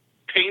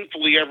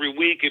painfully every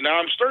week. And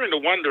now I'm starting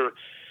to wonder.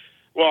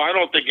 Well, I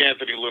don't think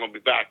Anthony Lynn will be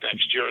back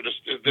next year. This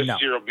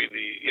year will be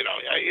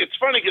it's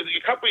funny because a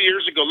couple of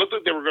years ago, it looked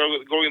like they were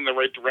going in the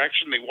right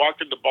direction. They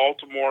walked into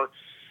Baltimore,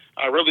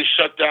 really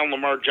shut down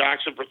Lamar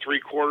Jackson for 3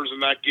 quarters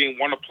in that game,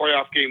 won a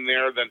playoff game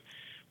there, then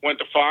went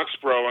to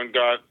Foxborough and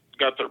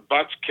got their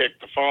butts kicked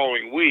the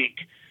following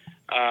week.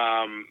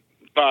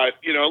 But,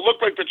 it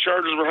looked like the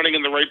Chargers were heading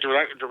in the right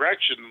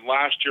direction.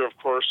 Last year, of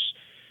course,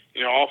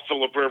 all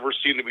Phillip Rivers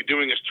seemed to be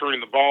doing is turning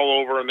the ball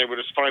over, and they would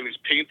just find these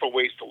painful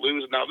ways to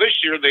lose. Now,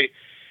 this year, they,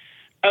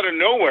 out of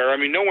nowhere,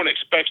 no one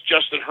expects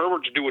Justin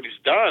Herbert to do what he's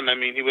done.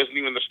 He wasn't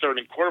even the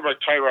starting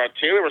quarterback. Tyrod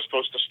Taylor was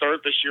supposed to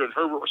start this year, and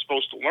Herbert was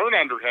supposed to learn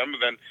under him.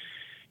 And then,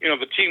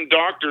 the team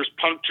doctors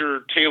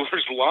punctured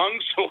Taylor's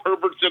lungs, so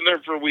Herbert's in there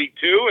for week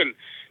 2 and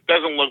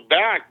doesn't look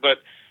back.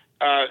 But,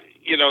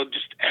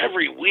 just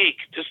every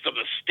week, just the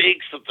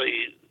mistakes that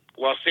the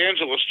Los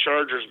Angeles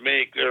Chargers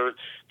make, they're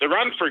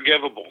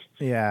unforgivable.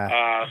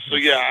 Yeah. So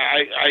yeah,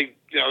 I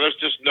there's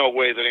just no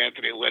way that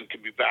Anthony Lynn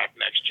can be back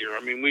next year. I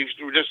mean, we've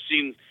just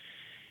seen,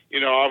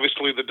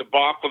 obviously the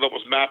debacle that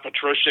was Matt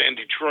Patricia in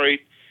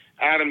Detroit.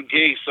 Adam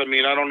Gase, I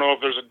mean, I don't know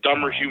if there's a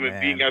dumber human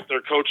being out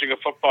there coaching a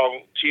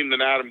football team than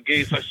Adam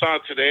Gase. I saw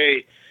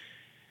today,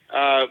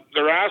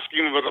 they're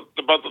asking him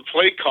about the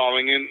play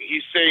calling, and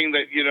he's saying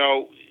that,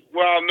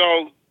 well,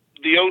 no,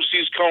 the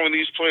OC's calling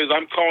these plays.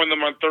 I'm calling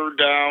them on third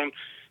down.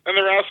 And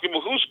they're asking,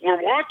 well,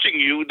 we're watching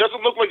you. It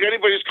doesn't look like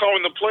anybody's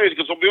calling the plays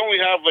because we only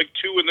have like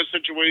two in this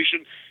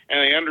situation, and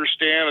they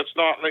understand it's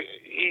not like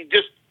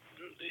it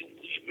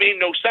made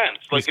no sense.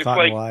 Like it's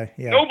like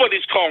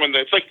nobody's calling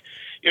that. It's like,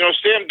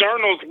 Sam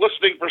Darnold's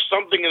listening for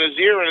something in his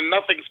ear and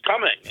nothing's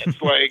coming.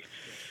 It's like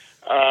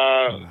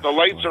the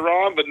lights are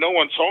on, but no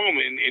one's home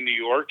in New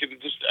York. And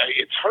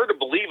it's hard to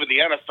believe in the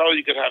NFL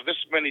you could have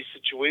this many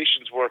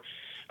situations where,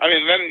 I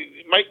mean, then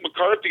Mike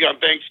McCarthy on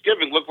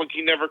Thanksgiving looked like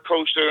he never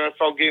coached an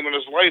NFL game in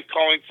his life,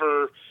 calling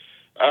for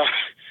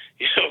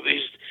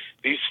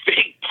these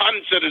fake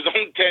punts at his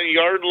own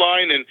 10-yard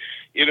line, and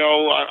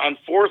on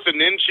 4th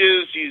and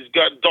inches, he's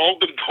got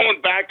Dalton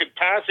going back and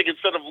passing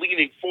instead of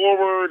leaning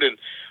forward, and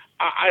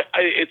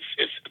it's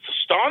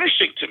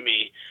astonishing to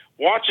me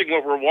watching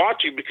what we're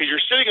watching, because you're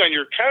sitting on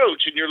your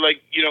couch and you're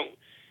like,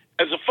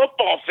 as a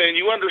football fan,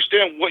 you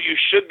understand what you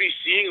should be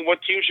seeing and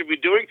what teams should be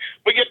doing,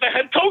 but yet the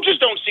head coaches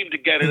don't seem to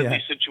get it in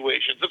these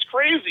situations. It's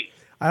crazy.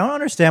 I don't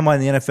understand why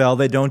in the NFL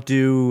they don't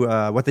do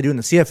what they do in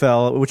the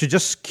CFL, which is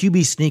just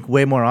QB sneak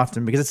way more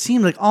often, because it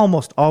seems like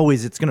almost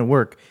always it's going to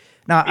work.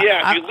 Now,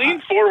 if you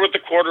lean forward with the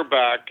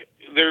quarterback,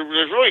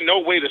 there's really no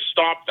way to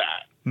stop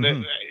that.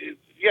 Mm-hmm.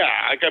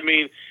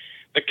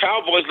 The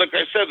Cowboys, like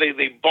I said,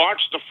 they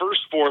botched the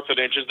first 4th and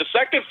inches. The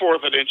second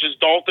 4th and inches,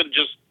 Dalton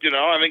just,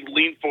 I think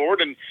leaned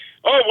forward and,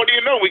 what do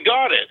you know, we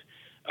got it.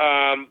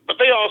 But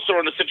they also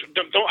are in a situation,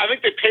 I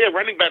think they pay a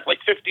running back like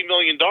 $50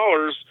 million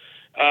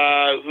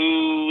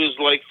who is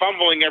like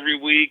fumbling every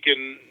week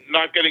and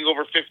not getting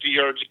over 50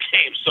 yards a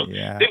game. So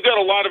they've got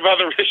a lot of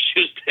other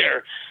issues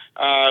there,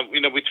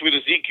 between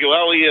Ezekiel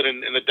Elliott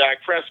and the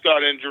Dak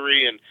Prescott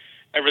injury and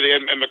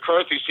everything, and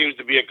McCarthy seems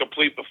to be a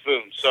complete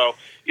buffoon. So,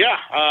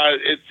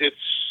 it's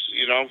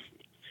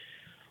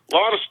a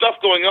lot of stuff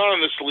going on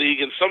in this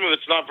league, and some of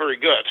it's not very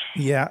good.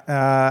 Yeah,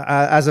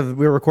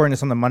 we're recording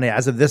this on the Monday.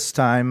 As of this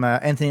time,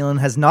 Anthony Lynn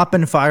has not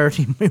been fired.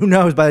 Who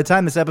knows? By the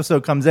time this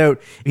episode comes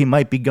out, he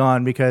might be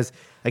gone, because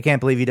I can't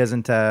believe he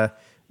hasn't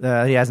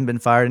been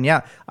fired. And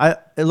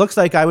it looks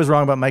like I was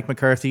wrong about Mike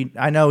McCarthy.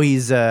 I know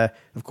he's, of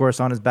course,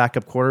 on his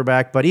backup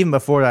quarterback, but even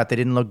before that, they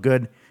didn't look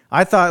good.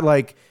 I thought,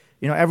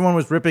 everyone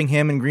was ripping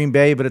him in Green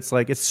Bay, but it's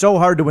like, it's so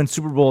hard to win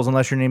Super Bowls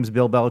unless your name's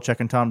Bill Belichick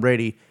and Tom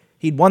Brady.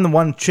 He'd won the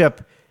one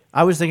chip.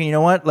 I was thinking,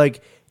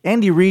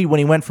 Andy Reid, when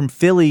he went from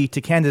Philly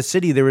to Kansas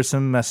City, there was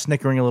some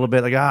snickering a little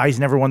bit, he's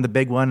never won the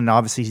big one, and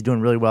obviously he's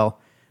doing really well.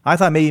 I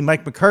thought maybe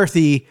Mike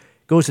McCarthy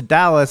goes to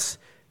Dallas,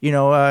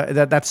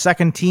 that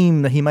second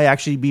team, that he might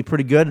actually be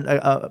pretty good.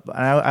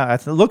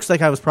 It looks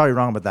like I was probably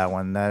wrong about that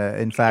one.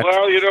 In fact,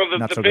 well,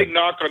 the big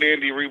knock on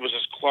Andy Reid was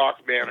his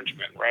clock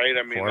management, right?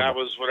 I mean, horrible. That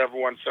was what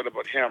everyone said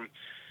about him.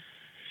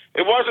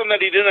 It wasn't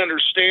that he didn't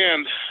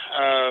understand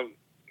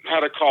how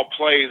to call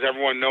plays.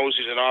 Everyone knows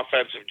he's an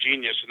offensive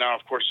genius, and now,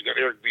 of course, you got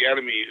Eric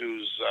Bieniemy,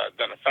 who's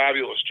done a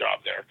fabulous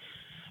job there.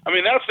 I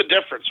mean, that's the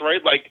difference,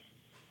 right? Like,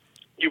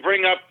 you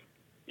bring up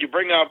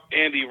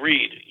Andy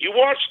Reid. You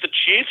watch the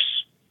Chiefs.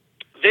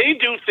 They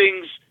do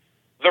things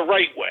the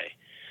right way.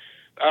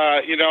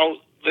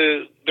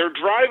 They're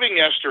driving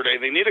yesterday.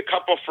 They need a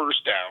couple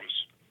first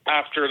downs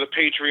after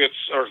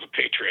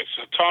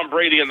Tom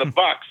Brady and the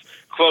Bucs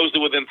closed it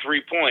within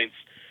 3 points.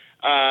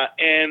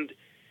 And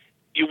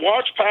you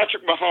watch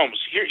Patrick Mahomes.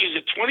 Here, he's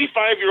a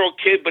 25-year-old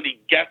kid, but he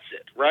gets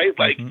it, right?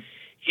 Like,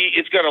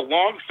 it's got a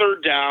long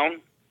third down,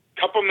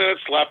 couple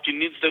minutes left. He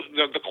needs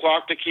the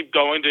clock to keep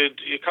going to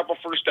a couple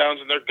first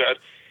downs, and they're good.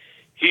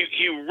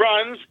 He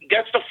runs,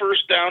 gets the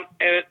first down,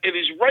 and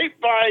he's right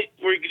by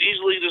where he could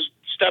easily just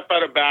step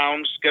out of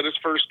bounds, get his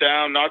first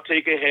down, not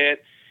take a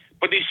hit,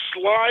 but he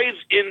slides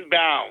in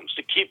bounds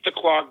to keep the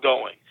clock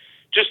going.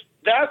 Just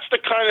that's the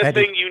kind of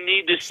thing you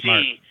need to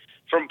see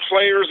from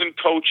players and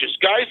coaches,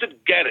 guys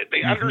that get it.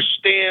 They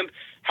understand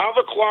how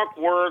the clock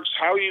works,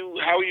 how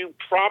you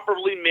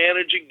properly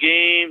manage a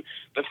game,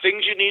 the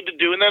things you need to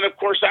do, and then of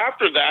course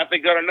after that they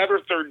got another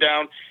third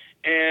down.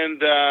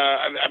 And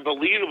I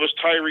believe it was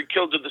Tyreek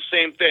Hill did the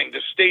same thing.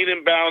 Just stayed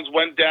in bounds,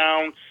 went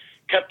down,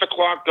 kept the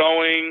clock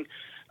going.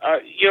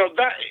 You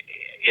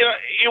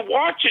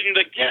watch it and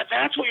you're like, yeah,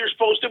 that's what you're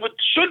supposed to do. But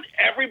shouldn't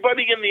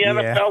everybody in the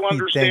NFL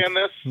understand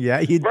this? Yeah,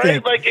 you'd right?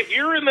 think. Like, if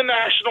you're in the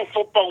National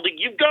Football League,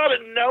 you've got to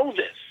know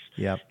this.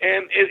 Yep.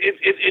 And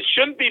it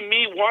shouldn't be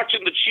me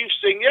watching the Chiefs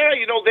saying, yeah,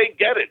 they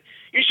get it.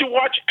 You should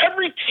watch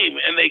every team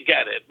and they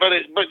get it. But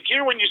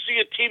here, when you see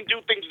a team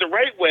do things the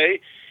right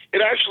way,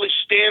 it actually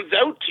stands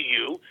out to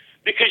you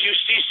because you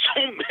see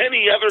so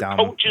many other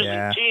coaches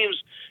and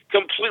teams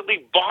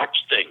completely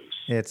botch things.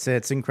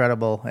 It's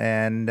incredible,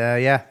 and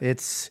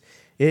it's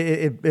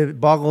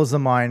It boggles the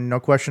mind, no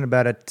question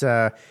about it.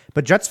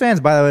 But Jets fans,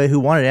 by the way, who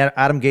wanted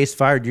Adam Gase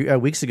fired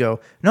weeks ago,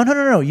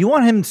 no. You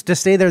want him to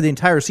stay there the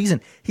entire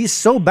season. He's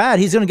so bad,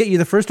 he's going to get you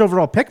the first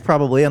overall pick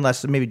probably,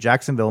 unless maybe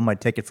Jacksonville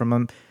might take it from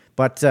him.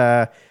 But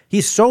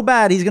he's so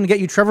bad, he's going to get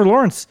you Trevor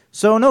Lawrence.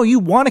 So, no, you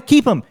want to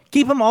keep him.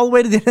 Keep him all the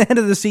way to the end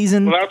of the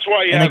season. Well, that's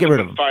why he hasn't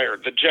been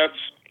fired. The Jets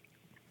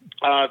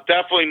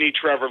definitely need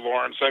Trevor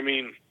Lawrence. I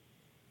mean,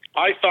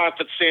 I thought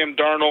that Sam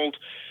Darnold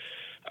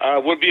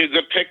would be a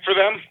good pick for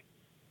them.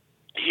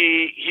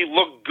 He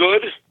looked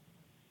good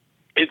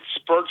in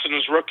spurts in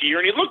his rookie year,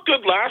 and he looked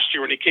good last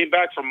year when he came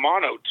back from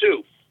mono,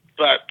 too.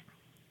 But,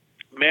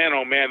 man,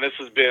 oh, man, this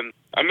has been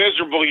a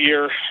miserable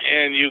year,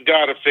 and you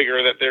got to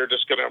figure that they're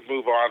just going to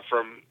move on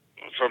from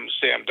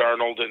Sam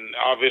Darnold, and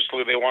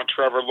obviously they want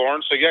Trevor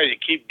Lawrence. So, yeah, you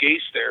keep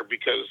Gase there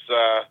because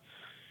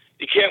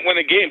you can't win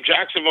a game.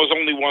 Jacksonville's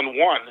only won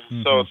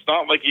one, so it's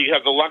not like you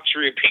have the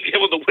luxury of being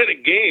able to win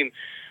a game.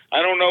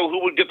 I don't know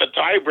who would get the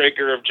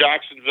tiebreaker if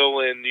Jacksonville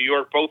and New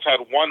York both had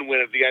one win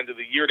at the end of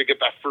the year to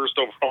get that first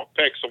overall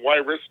pick, so why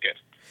risk it?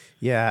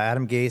 Yeah,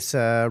 Adam Gase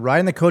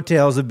riding the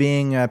coattails of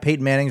being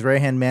Peyton Manning's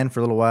right-hand man for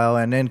a little while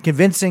and then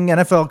convincing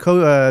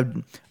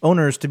NFL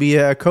owners to be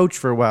a coach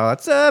for a while.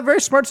 That's a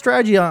very smart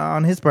strategy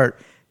on his part.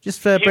 He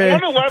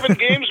won 11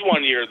 games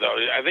one year, though.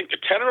 I think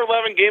 10 or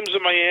 11 games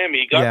in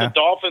Miami. He got the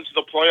Dolphins to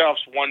the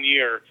playoffs one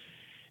year,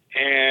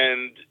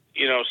 and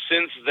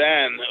since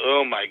then,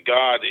 oh my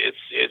God,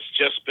 it's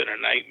just been a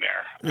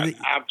nightmare, an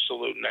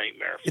absolute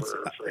nightmare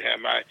for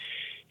him.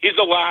 He's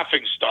a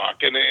laughing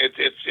stock, and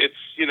it's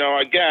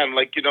again,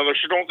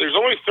 there's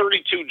only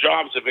 32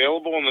 jobs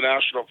available in the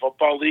National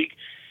Football League.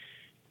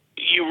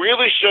 You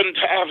really shouldn't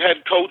have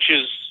head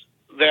coaches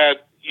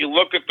that you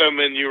look at them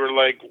and you're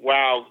like,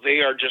 wow,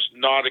 they are just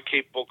not a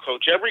capable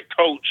coach. Every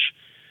coach,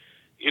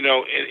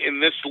 in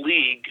this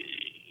league,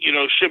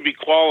 should be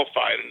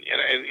qualified.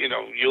 And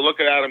you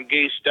look at Adam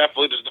Gase,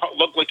 definitely does not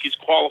look like he's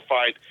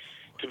qualified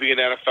to be an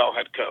NFL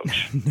head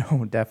coach.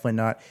 No, definitely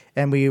not.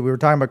 And we were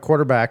talking about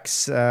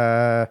quarterbacks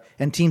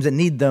and teams that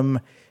need them.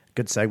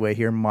 Good segue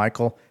here,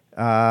 Michael.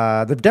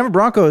 The Denver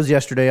Broncos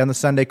yesterday on the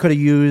Sunday could have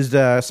used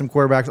some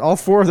quarterbacks. All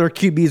four of their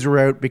QBs were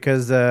out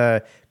because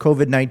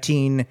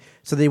COVID-19.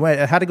 So they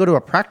had to go to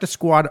a practice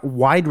squad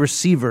wide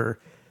receiver.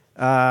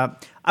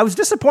 I was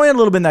disappointed a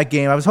little bit in that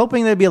game. I was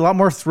hoping there'd be a lot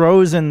more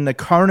throws and the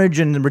carnage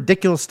and the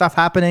ridiculous stuff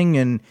happening.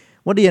 And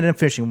what did he end up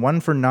finishing?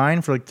 1 for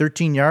 9 for like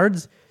 13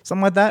 yards?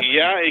 Something like that?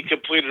 Yeah, he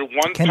completed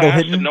one Kendall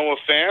pass Hinton. to Noah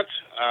Fant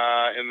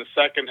in the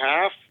second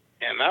half,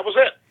 and that was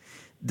it.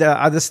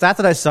 The stat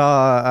that I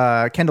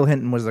saw, Kendall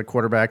Hinton was the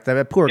quarterback.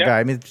 That poor guy.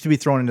 I mean, to be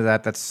thrown into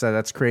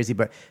that's crazy.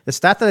 But the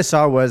stat that I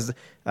saw was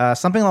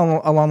something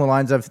along the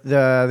lines of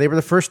they were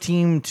the first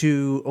team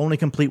to only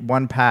complete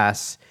one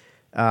pass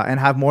and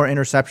have more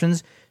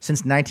interceptions since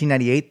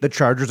 1998. The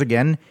Chargers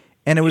again,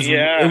 and it was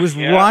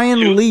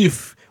Ryan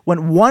Leaf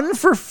went 1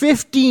 for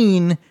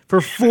 15 for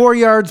 4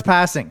 yards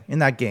passing in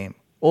that game.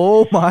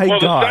 Oh my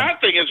God! Well, the sad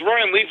thing is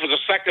Ryan Leaf was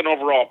a second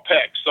overall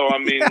pick, so I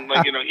mean,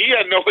 he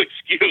had no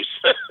excuse.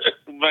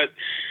 But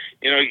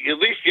at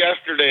least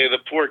yesterday, the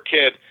poor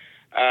kid.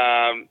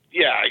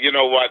 You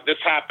know what? This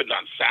happened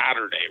on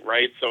Saturday,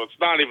 right? So it's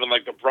not even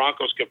like the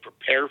Broncos could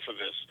prepare for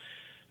this,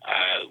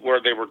 where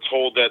they were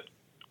told that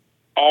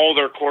all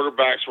their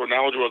quarterbacks were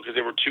ineligible because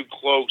they were too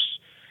close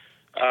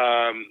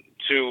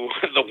to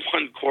the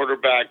one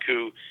quarterback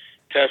who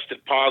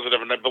tested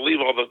positive, and I believe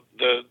all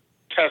the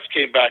tests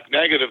came back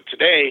negative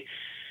today.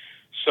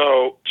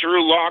 So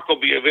Drew Lock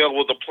will be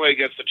available to play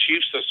against the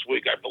Chiefs this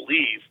week, I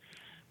believe.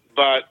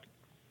 But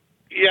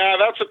yeah,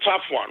 that's a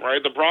tough one,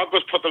 right? The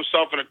Broncos put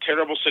themselves in a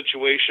terrible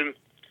situation.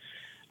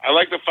 I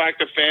like the fact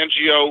that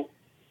Fangio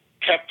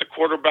kept the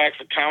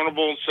quarterbacks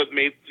accountable and said,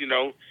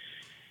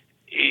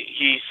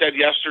 he said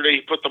yesterday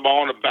he put them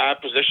all in a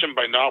bad position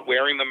by not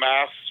wearing the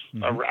masks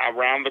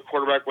around the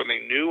quarterback when they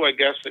knew, I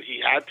guess, that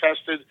he had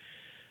tested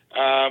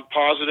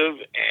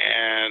positive.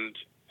 And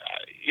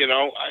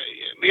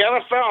the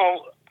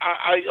NFL,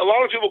 a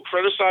lot of people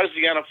criticize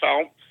the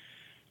NFL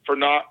for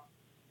not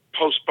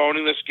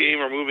postponing this game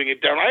or moving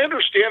it down. I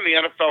understand the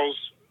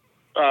NFL's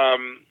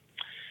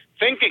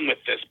thinking with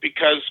this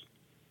because,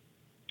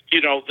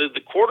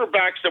 the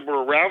quarterbacks that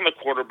were around the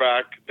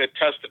quarterback that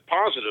tested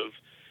positive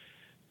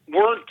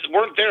weren't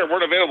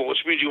available,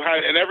 which means you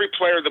had, and every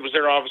player that was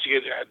there obviously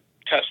had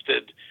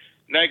tested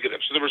negative.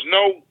 So there was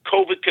no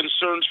COVID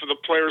concerns for the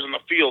players in the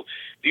field.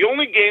 The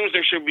only games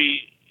that should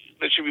be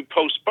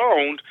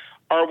postponed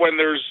are when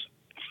there's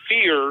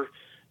fear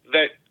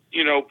that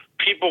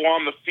people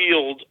on the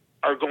field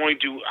are going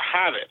to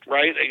have it,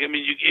 right? I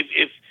mean,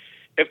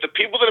 if the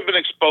people that have been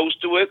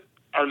exposed to it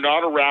are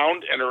not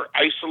around and are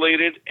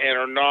isolated and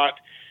are not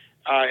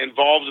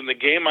involved in the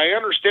game, I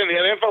understand the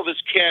NFL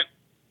just can't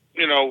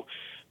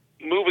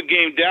move a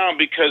game down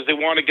because they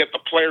want to get the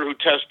player who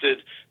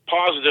tested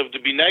positive to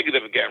be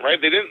negative again, right?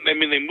 They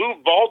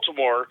moved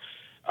Baltimore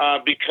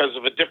because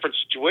of a different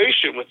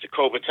situation with the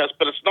COVID test,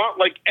 but it's not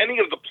like any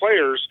of the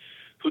players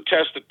who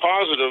tested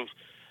positive,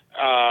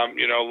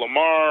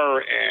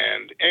 Lamar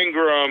and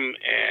Ingram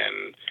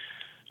and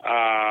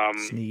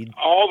Snead.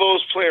 All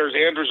those players,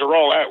 Andrews, are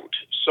all out.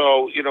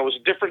 So, it was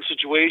a different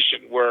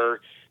situation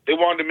where they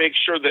wanted to make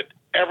sure that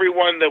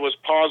everyone that was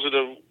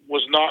positive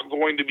was not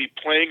going to be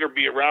playing or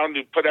be around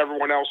to put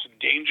everyone else in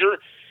danger.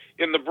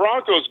 In the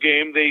Broncos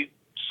game, they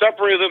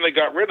separated them, they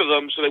got rid of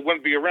them so they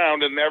wouldn't be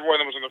around, and everyone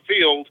that was on the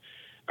field,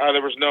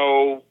 there was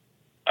no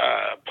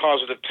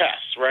positive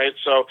tests, right?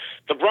 So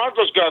the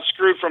Broncos got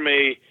screwed from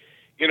a,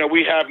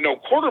 we have no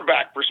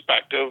quarterback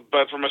perspective,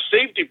 but from a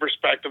safety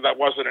perspective, that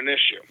wasn't an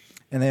issue.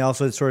 And they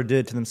also sort of did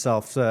it to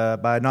themselves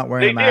by not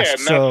wearing a mask.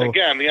 They did, and that's,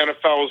 again, the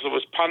NFL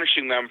was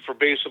punishing them for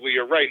basically,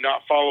 you're right,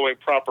 not following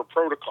proper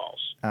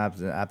protocols.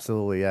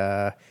 Absolutely.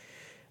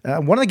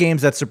 One of the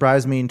games that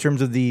surprised me in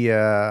terms of the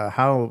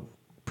how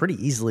pretty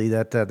easily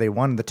that they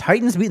won, the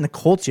Titans beating the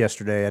Colts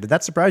yesterday. Did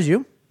that surprise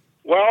you?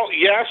 Well,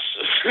 yes,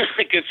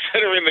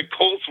 considering the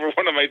Colts were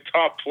one of my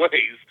top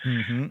plays.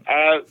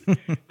 Mm-hmm.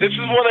 This is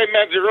what I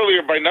meant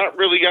earlier by not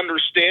really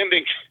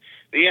understanding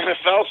the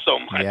NFL so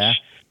much. Yeah.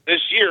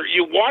 This year,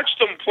 you watched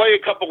them play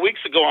a couple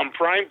weeks ago on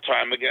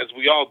primetime, as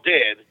we all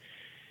did,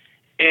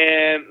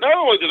 and not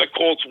only did the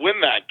Colts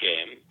win that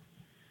game,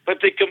 but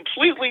they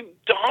completely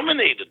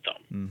dominated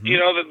them. Mm-hmm.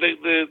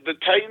 The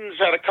Titans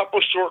had a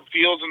couple short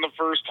fields in the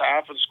first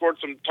half and scored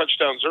some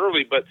touchdowns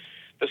early, but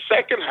the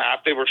second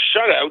half they were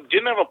shut out,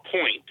 didn't have a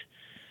point.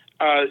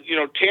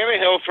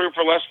 Tannehill threw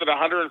for less than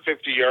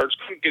 150 yards,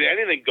 couldn't get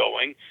anything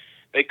going.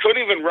 They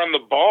couldn't even run the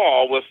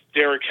ball with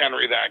Derrick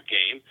Henry that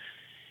game.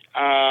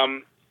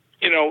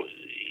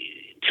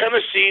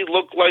 Tennessee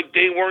looked like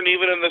they weren't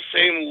even in the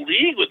same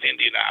league with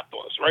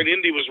Indianapolis, right?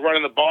 Indy was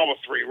running the ball with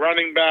 3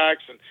 running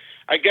backs, and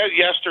I get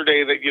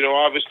yesterday that,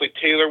 obviously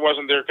Taylor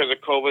wasn't there because of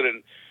COVID,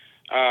 and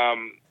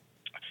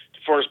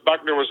DeForest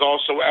Buckner was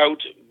also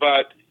out,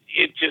 but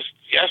it just,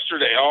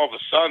 yesterday, all of a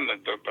sudden,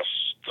 the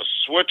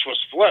switch was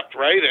flipped,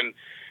 right? And,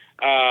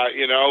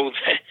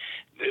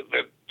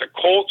 the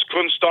Colts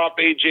couldn't stop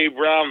A.J.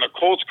 Brown. The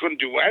Colts couldn't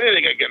do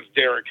anything against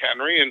Derrick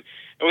Henry, and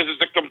it was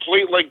just a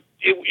complete,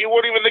 you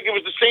wouldn't even think it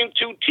was the same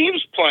two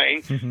teams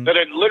playing that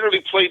had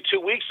literally played 2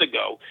 weeks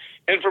ago.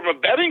 And from a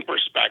betting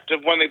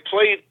perspective, when they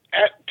played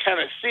at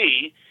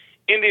Tennessee,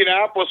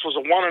 Indianapolis was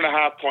a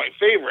 1.5-point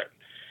favorite.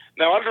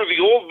 Now, under the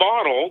old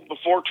model,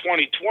 before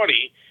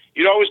 2020,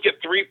 you'd always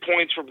get 3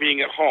 points for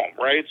being at home,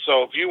 right?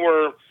 So if you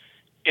were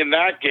in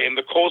that game,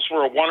 the Colts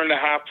were a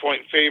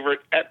 1.5-point favorite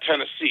at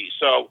Tennessee.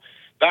 So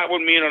that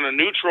would mean on a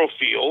neutral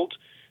field,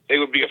 they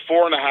would be a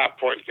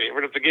 4.5-point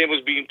favorite. If the game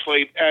was being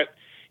played at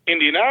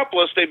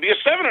Indianapolis, they'd be a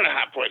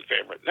 7.5-point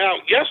favorite. Now,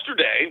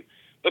 yesterday,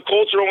 the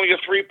Colts are only a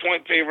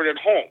 3-point favorite at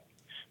home,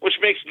 which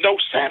makes no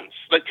sense.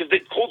 Because the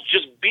Colts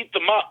just beat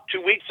them up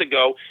 2 weeks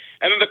ago,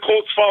 and then the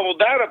Colts followed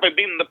that up by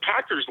beating the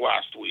Packers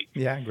last week.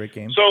 Yeah, great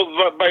game. So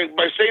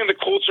by saying the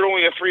Colts are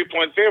only a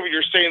 3-point favorite,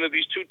 you're saying that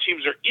these two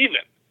teams are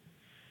even.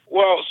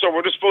 Well, so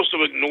we're just supposed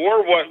to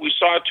ignore what we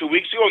saw 2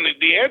 weeks ago? And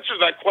the answer to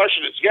that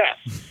question is yes.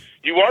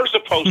 You are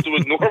supposed to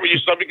ignore what you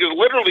saw, because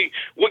literally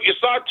what you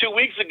saw 2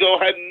 weeks ago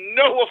had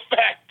no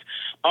effect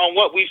on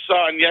what we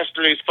saw in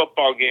yesterday's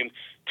football game.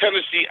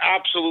 Tennessee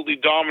absolutely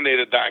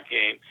dominated that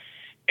game.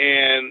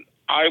 And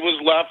I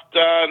was left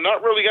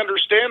not really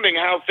understanding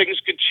how things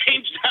could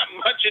change that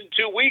much in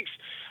 2 weeks.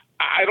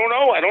 I don't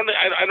know. I don't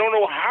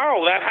know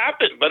how that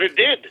happened, but it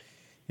did.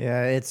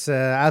 Yeah, it's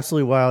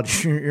absolutely wild.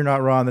 You're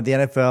not wrong that the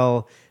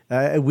NFL,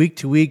 week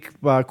to week,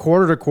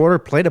 quarter to quarter,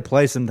 play to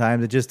play,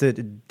 sometimes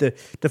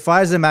it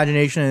defies the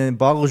imagination and it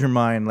boggles your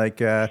mind,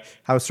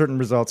 how certain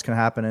results can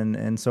happen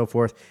and so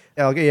forth.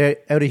 I'll get you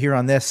out of here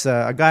on this.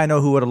 A guy I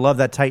know who would have loved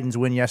that Titans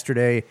win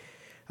yesterday,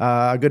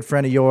 a good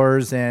friend of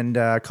yours and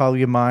a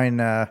colleague of mine.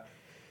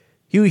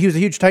 He was a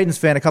huge Titans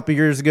fan a couple of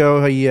years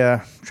ago. He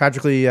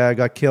tragically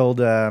got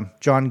killed.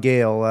 John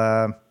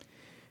Gale.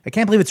 I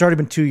can't believe it's already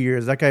been 2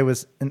 years. That guy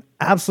was an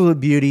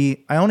absolute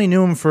beauty. I only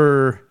knew him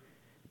for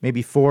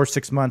maybe 4 or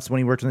 6 months when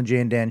he worked on the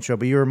Jay and Dan show,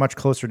 but you were much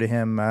closer to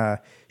him.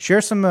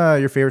 Share some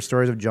your favorite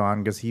stories of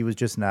John, because he was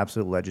just an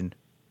absolute legend.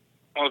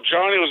 Well,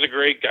 Johnny was a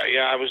great guy.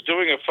 Yeah, I was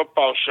doing a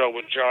football show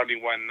with Johnny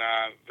when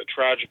the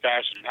tragic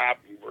accident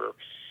happened. We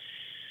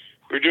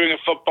were doing a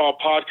football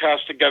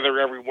podcast together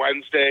every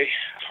Wednesday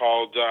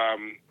called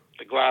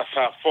The Glass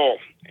Half Full.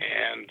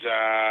 And,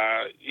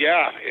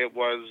 it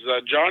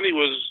was Johnny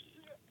was,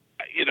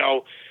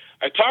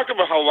 I talk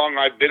about how long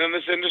I've been in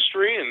this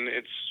industry, and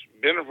it's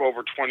been for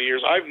over 20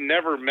 years. I've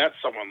never met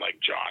someone like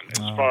John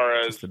as far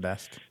as the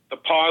best, the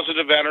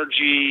positive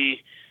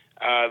energy,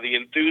 the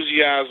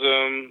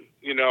enthusiasm.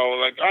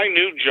 I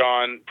knew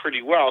John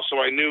pretty well, so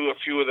I knew a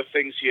few of the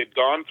things he had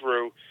gone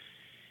through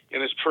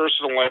in his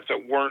personal life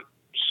that weren't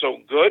so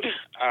good.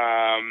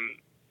 And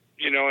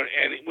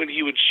when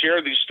he would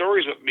share these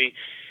stories with me,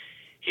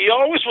 he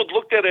always would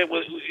look at it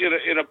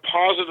in a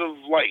positive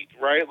light,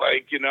 right?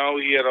 He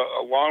had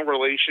a long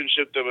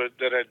relationship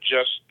that had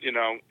just,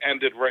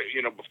 ended right,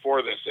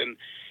 before this. And,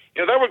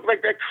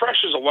 that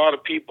crushes a lot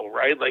of people,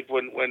 right?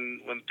 When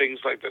things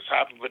like this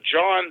happen. But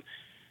John,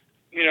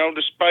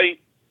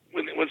 despite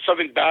when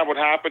something bad would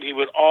happen, he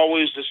would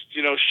always just,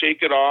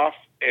 shake it off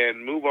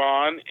and move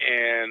on.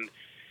 And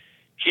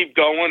keep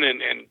going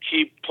and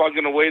keep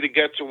plugging away to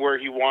get to where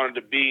he wanted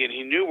to be. And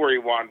he knew where he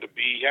wanted to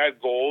be. He had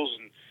goals,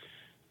 and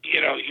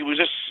he was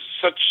just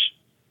such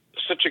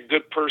a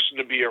good person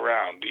to be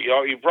around.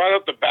 He brought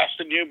out the best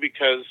in you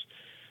because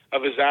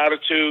of his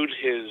attitude,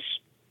 his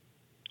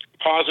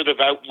positive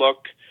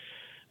outlook.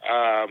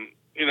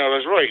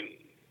 There's really,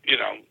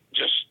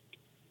 just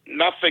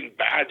nothing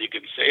bad you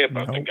can say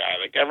about the guy.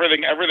 Like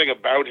everything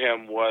about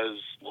him was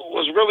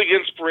really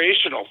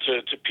inspirational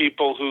to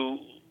people who,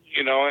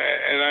 and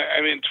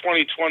I mean,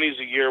 2020 is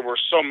a year where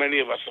so many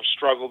of us have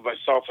struggled,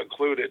 myself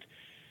included,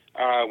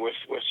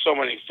 with so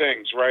many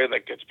things, right?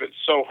 Like it's been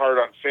so hard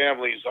on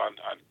families, on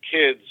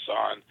kids,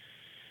 on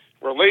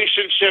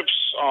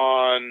relationships,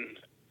 on,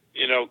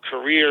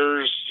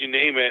 careers, you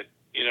name it.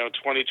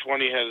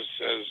 2020 has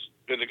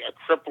been a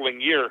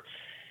crippling year.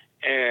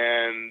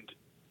 And,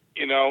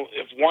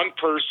 if one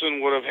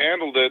person would have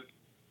handled it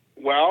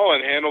well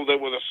and handled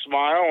it with a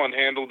smile and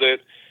handled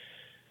it,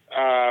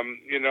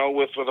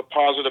 with a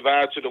positive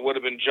attitude, it would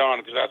have been John,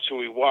 because that's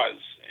who he was.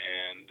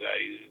 And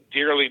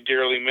dearly,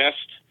 dearly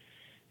missed.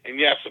 And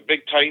yes, a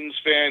big Titans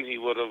fan, he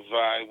would have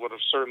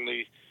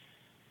certainly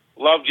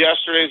loved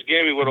yesterday's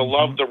game. He would have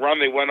loved the run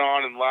they went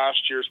on in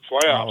last year's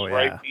playoffs,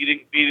 right?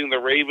 Beating the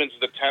Ravens,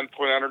 the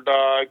 10-point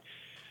underdog,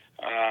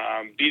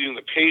 beating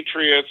the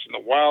Patriots in the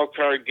wild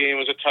card game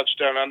as a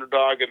touchdown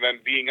underdog, and then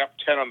being up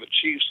 10 on the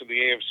Chiefs in the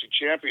AFC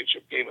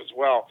Championship game as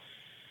well.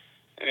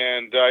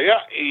 And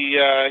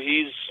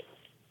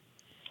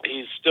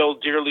he's still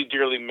dearly,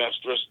 dearly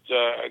missed. Just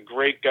a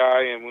great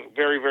guy, and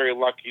very, very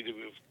lucky to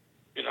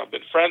have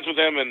been friends with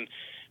him and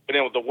been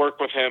able to work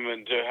with him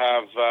and to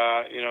have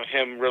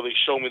him really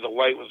show me the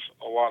light with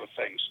a lot of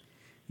things.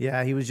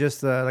 Yeah, he was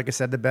just, like I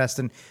said, the best.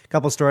 And a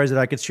couple of stories that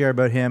I could share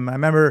about him. I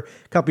remember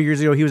a couple of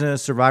years ago, he was in a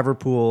survivor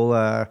pool,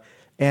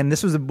 and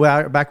this was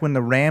back when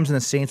the Rams and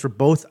the Saints were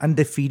both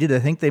undefeated. I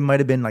think they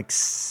might have been like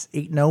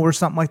 8-0 or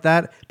something like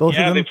that. Both of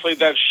them. Yeah, they played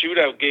that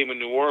shootout game in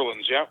New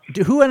Orleans, yeah.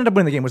 Who ended up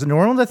winning the game? Was it New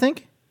Orleans, I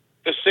think?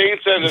 The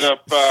Saints ended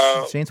up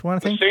Saints won, I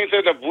think? The Saints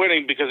ended up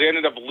winning because they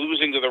ended up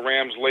losing to the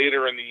Rams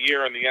later in the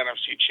year in the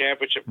NFC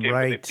Championship game.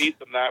 Right. They beat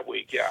them that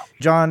week, yeah.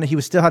 John, he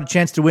still had a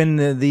chance to win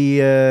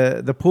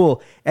the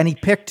pool, and he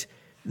picked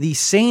the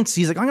Saints.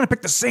 He's like, I'm going to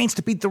pick the Saints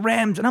to beat the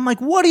Rams. And I'm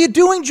like, what are you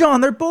doing, John?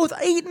 They're both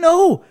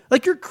 8-0.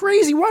 Like, you're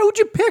crazy. Why would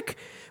you pick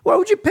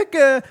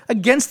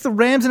against the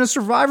Rams in a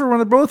survivor when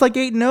they're both like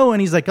 8-0?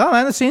 And he's like, oh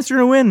man, the Saints are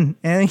going to win.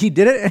 And he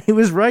did it, and he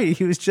was right.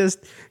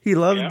 He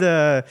loved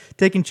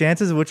taking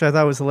chances, which I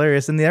thought was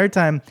hilarious. And the other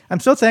time,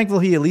 I'm so thankful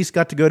he at least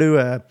got to go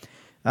to,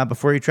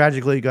 before he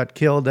tragically got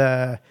killed,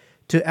 to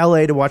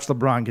LA to watch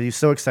LeBron, because he was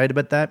so excited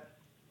about that.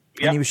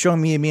 Yep. And he was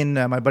showing me and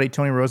my buddy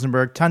Tony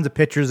Rosenberg tons of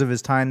pictures of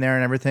his time there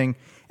and everything.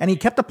 And he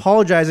kept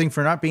apologizing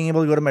for not being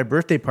able to go to my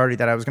birthday party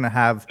that I was going to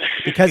have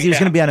because he was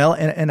going to be in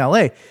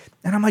LA.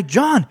 And I'm like,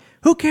 John,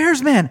 who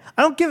cares, man?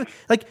 I don't give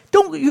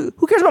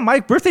who cares about my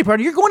birthday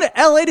party? You're going to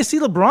LA to see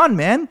LeBron,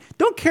 man.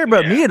 Don't care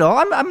about me at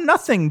all. I'm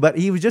nothing. But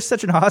he was just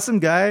such an awesome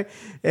guy,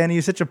 and he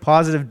was such a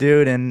positive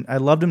dude, and I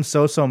loved him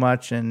so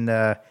much. And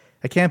I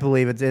can't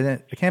believe it.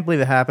 I can't believe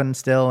it happened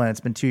still, and it's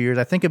been 2 years.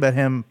 I think about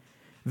him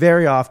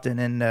very often,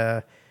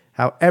 and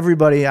how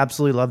everybody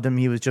absolutely loved him.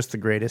 He was just the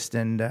greatest.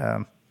 And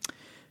I'm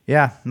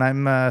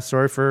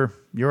sorry for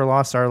your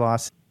loss, our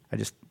loss.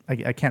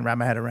 I can't wrap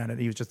my head around it.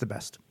 He was just the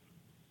best.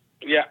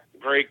 Yeah,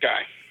 great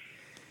guy.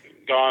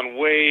 Gone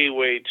way,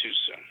 way too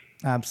soon.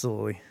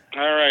 Absolutely.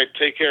 All right,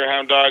 take care,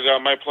 Hound Dog.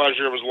 My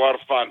pleasure. It was a lot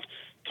of fun.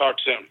 Talk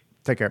soon.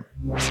 Take care.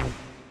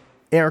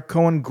 Eric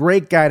Cohen,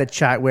 great guy to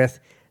chat with.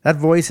 That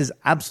voice is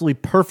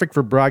absolutely perfect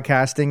for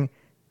broadcasting.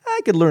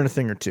 I could learn a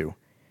thing or two.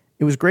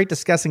 It was great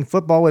discussing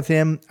football with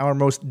him, our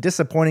most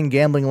disappointing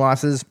gambling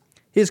losses,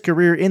 his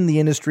career in the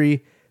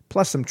industry,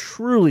 plus some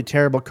truly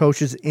terrible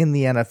coaches in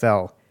the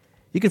NFL.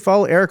 You can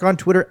follow Eric on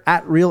Twitter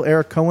at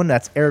 @RealEricCohen,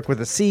 that's Eric with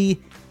a C,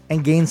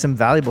 and gain some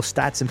valuable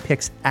stats and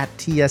picks at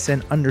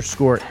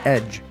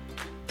TSN_Edge.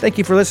 Thank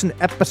you for listening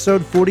to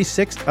episode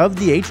 46 of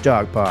the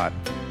H-Dog Pod.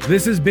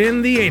 This has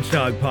been the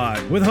H-Dog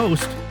Pod with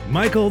host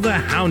Michael the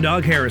Hound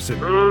Dog Harrison.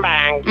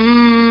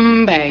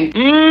 Bang. Bang.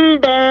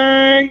 Bang.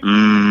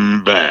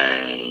 Bang.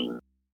 Bang.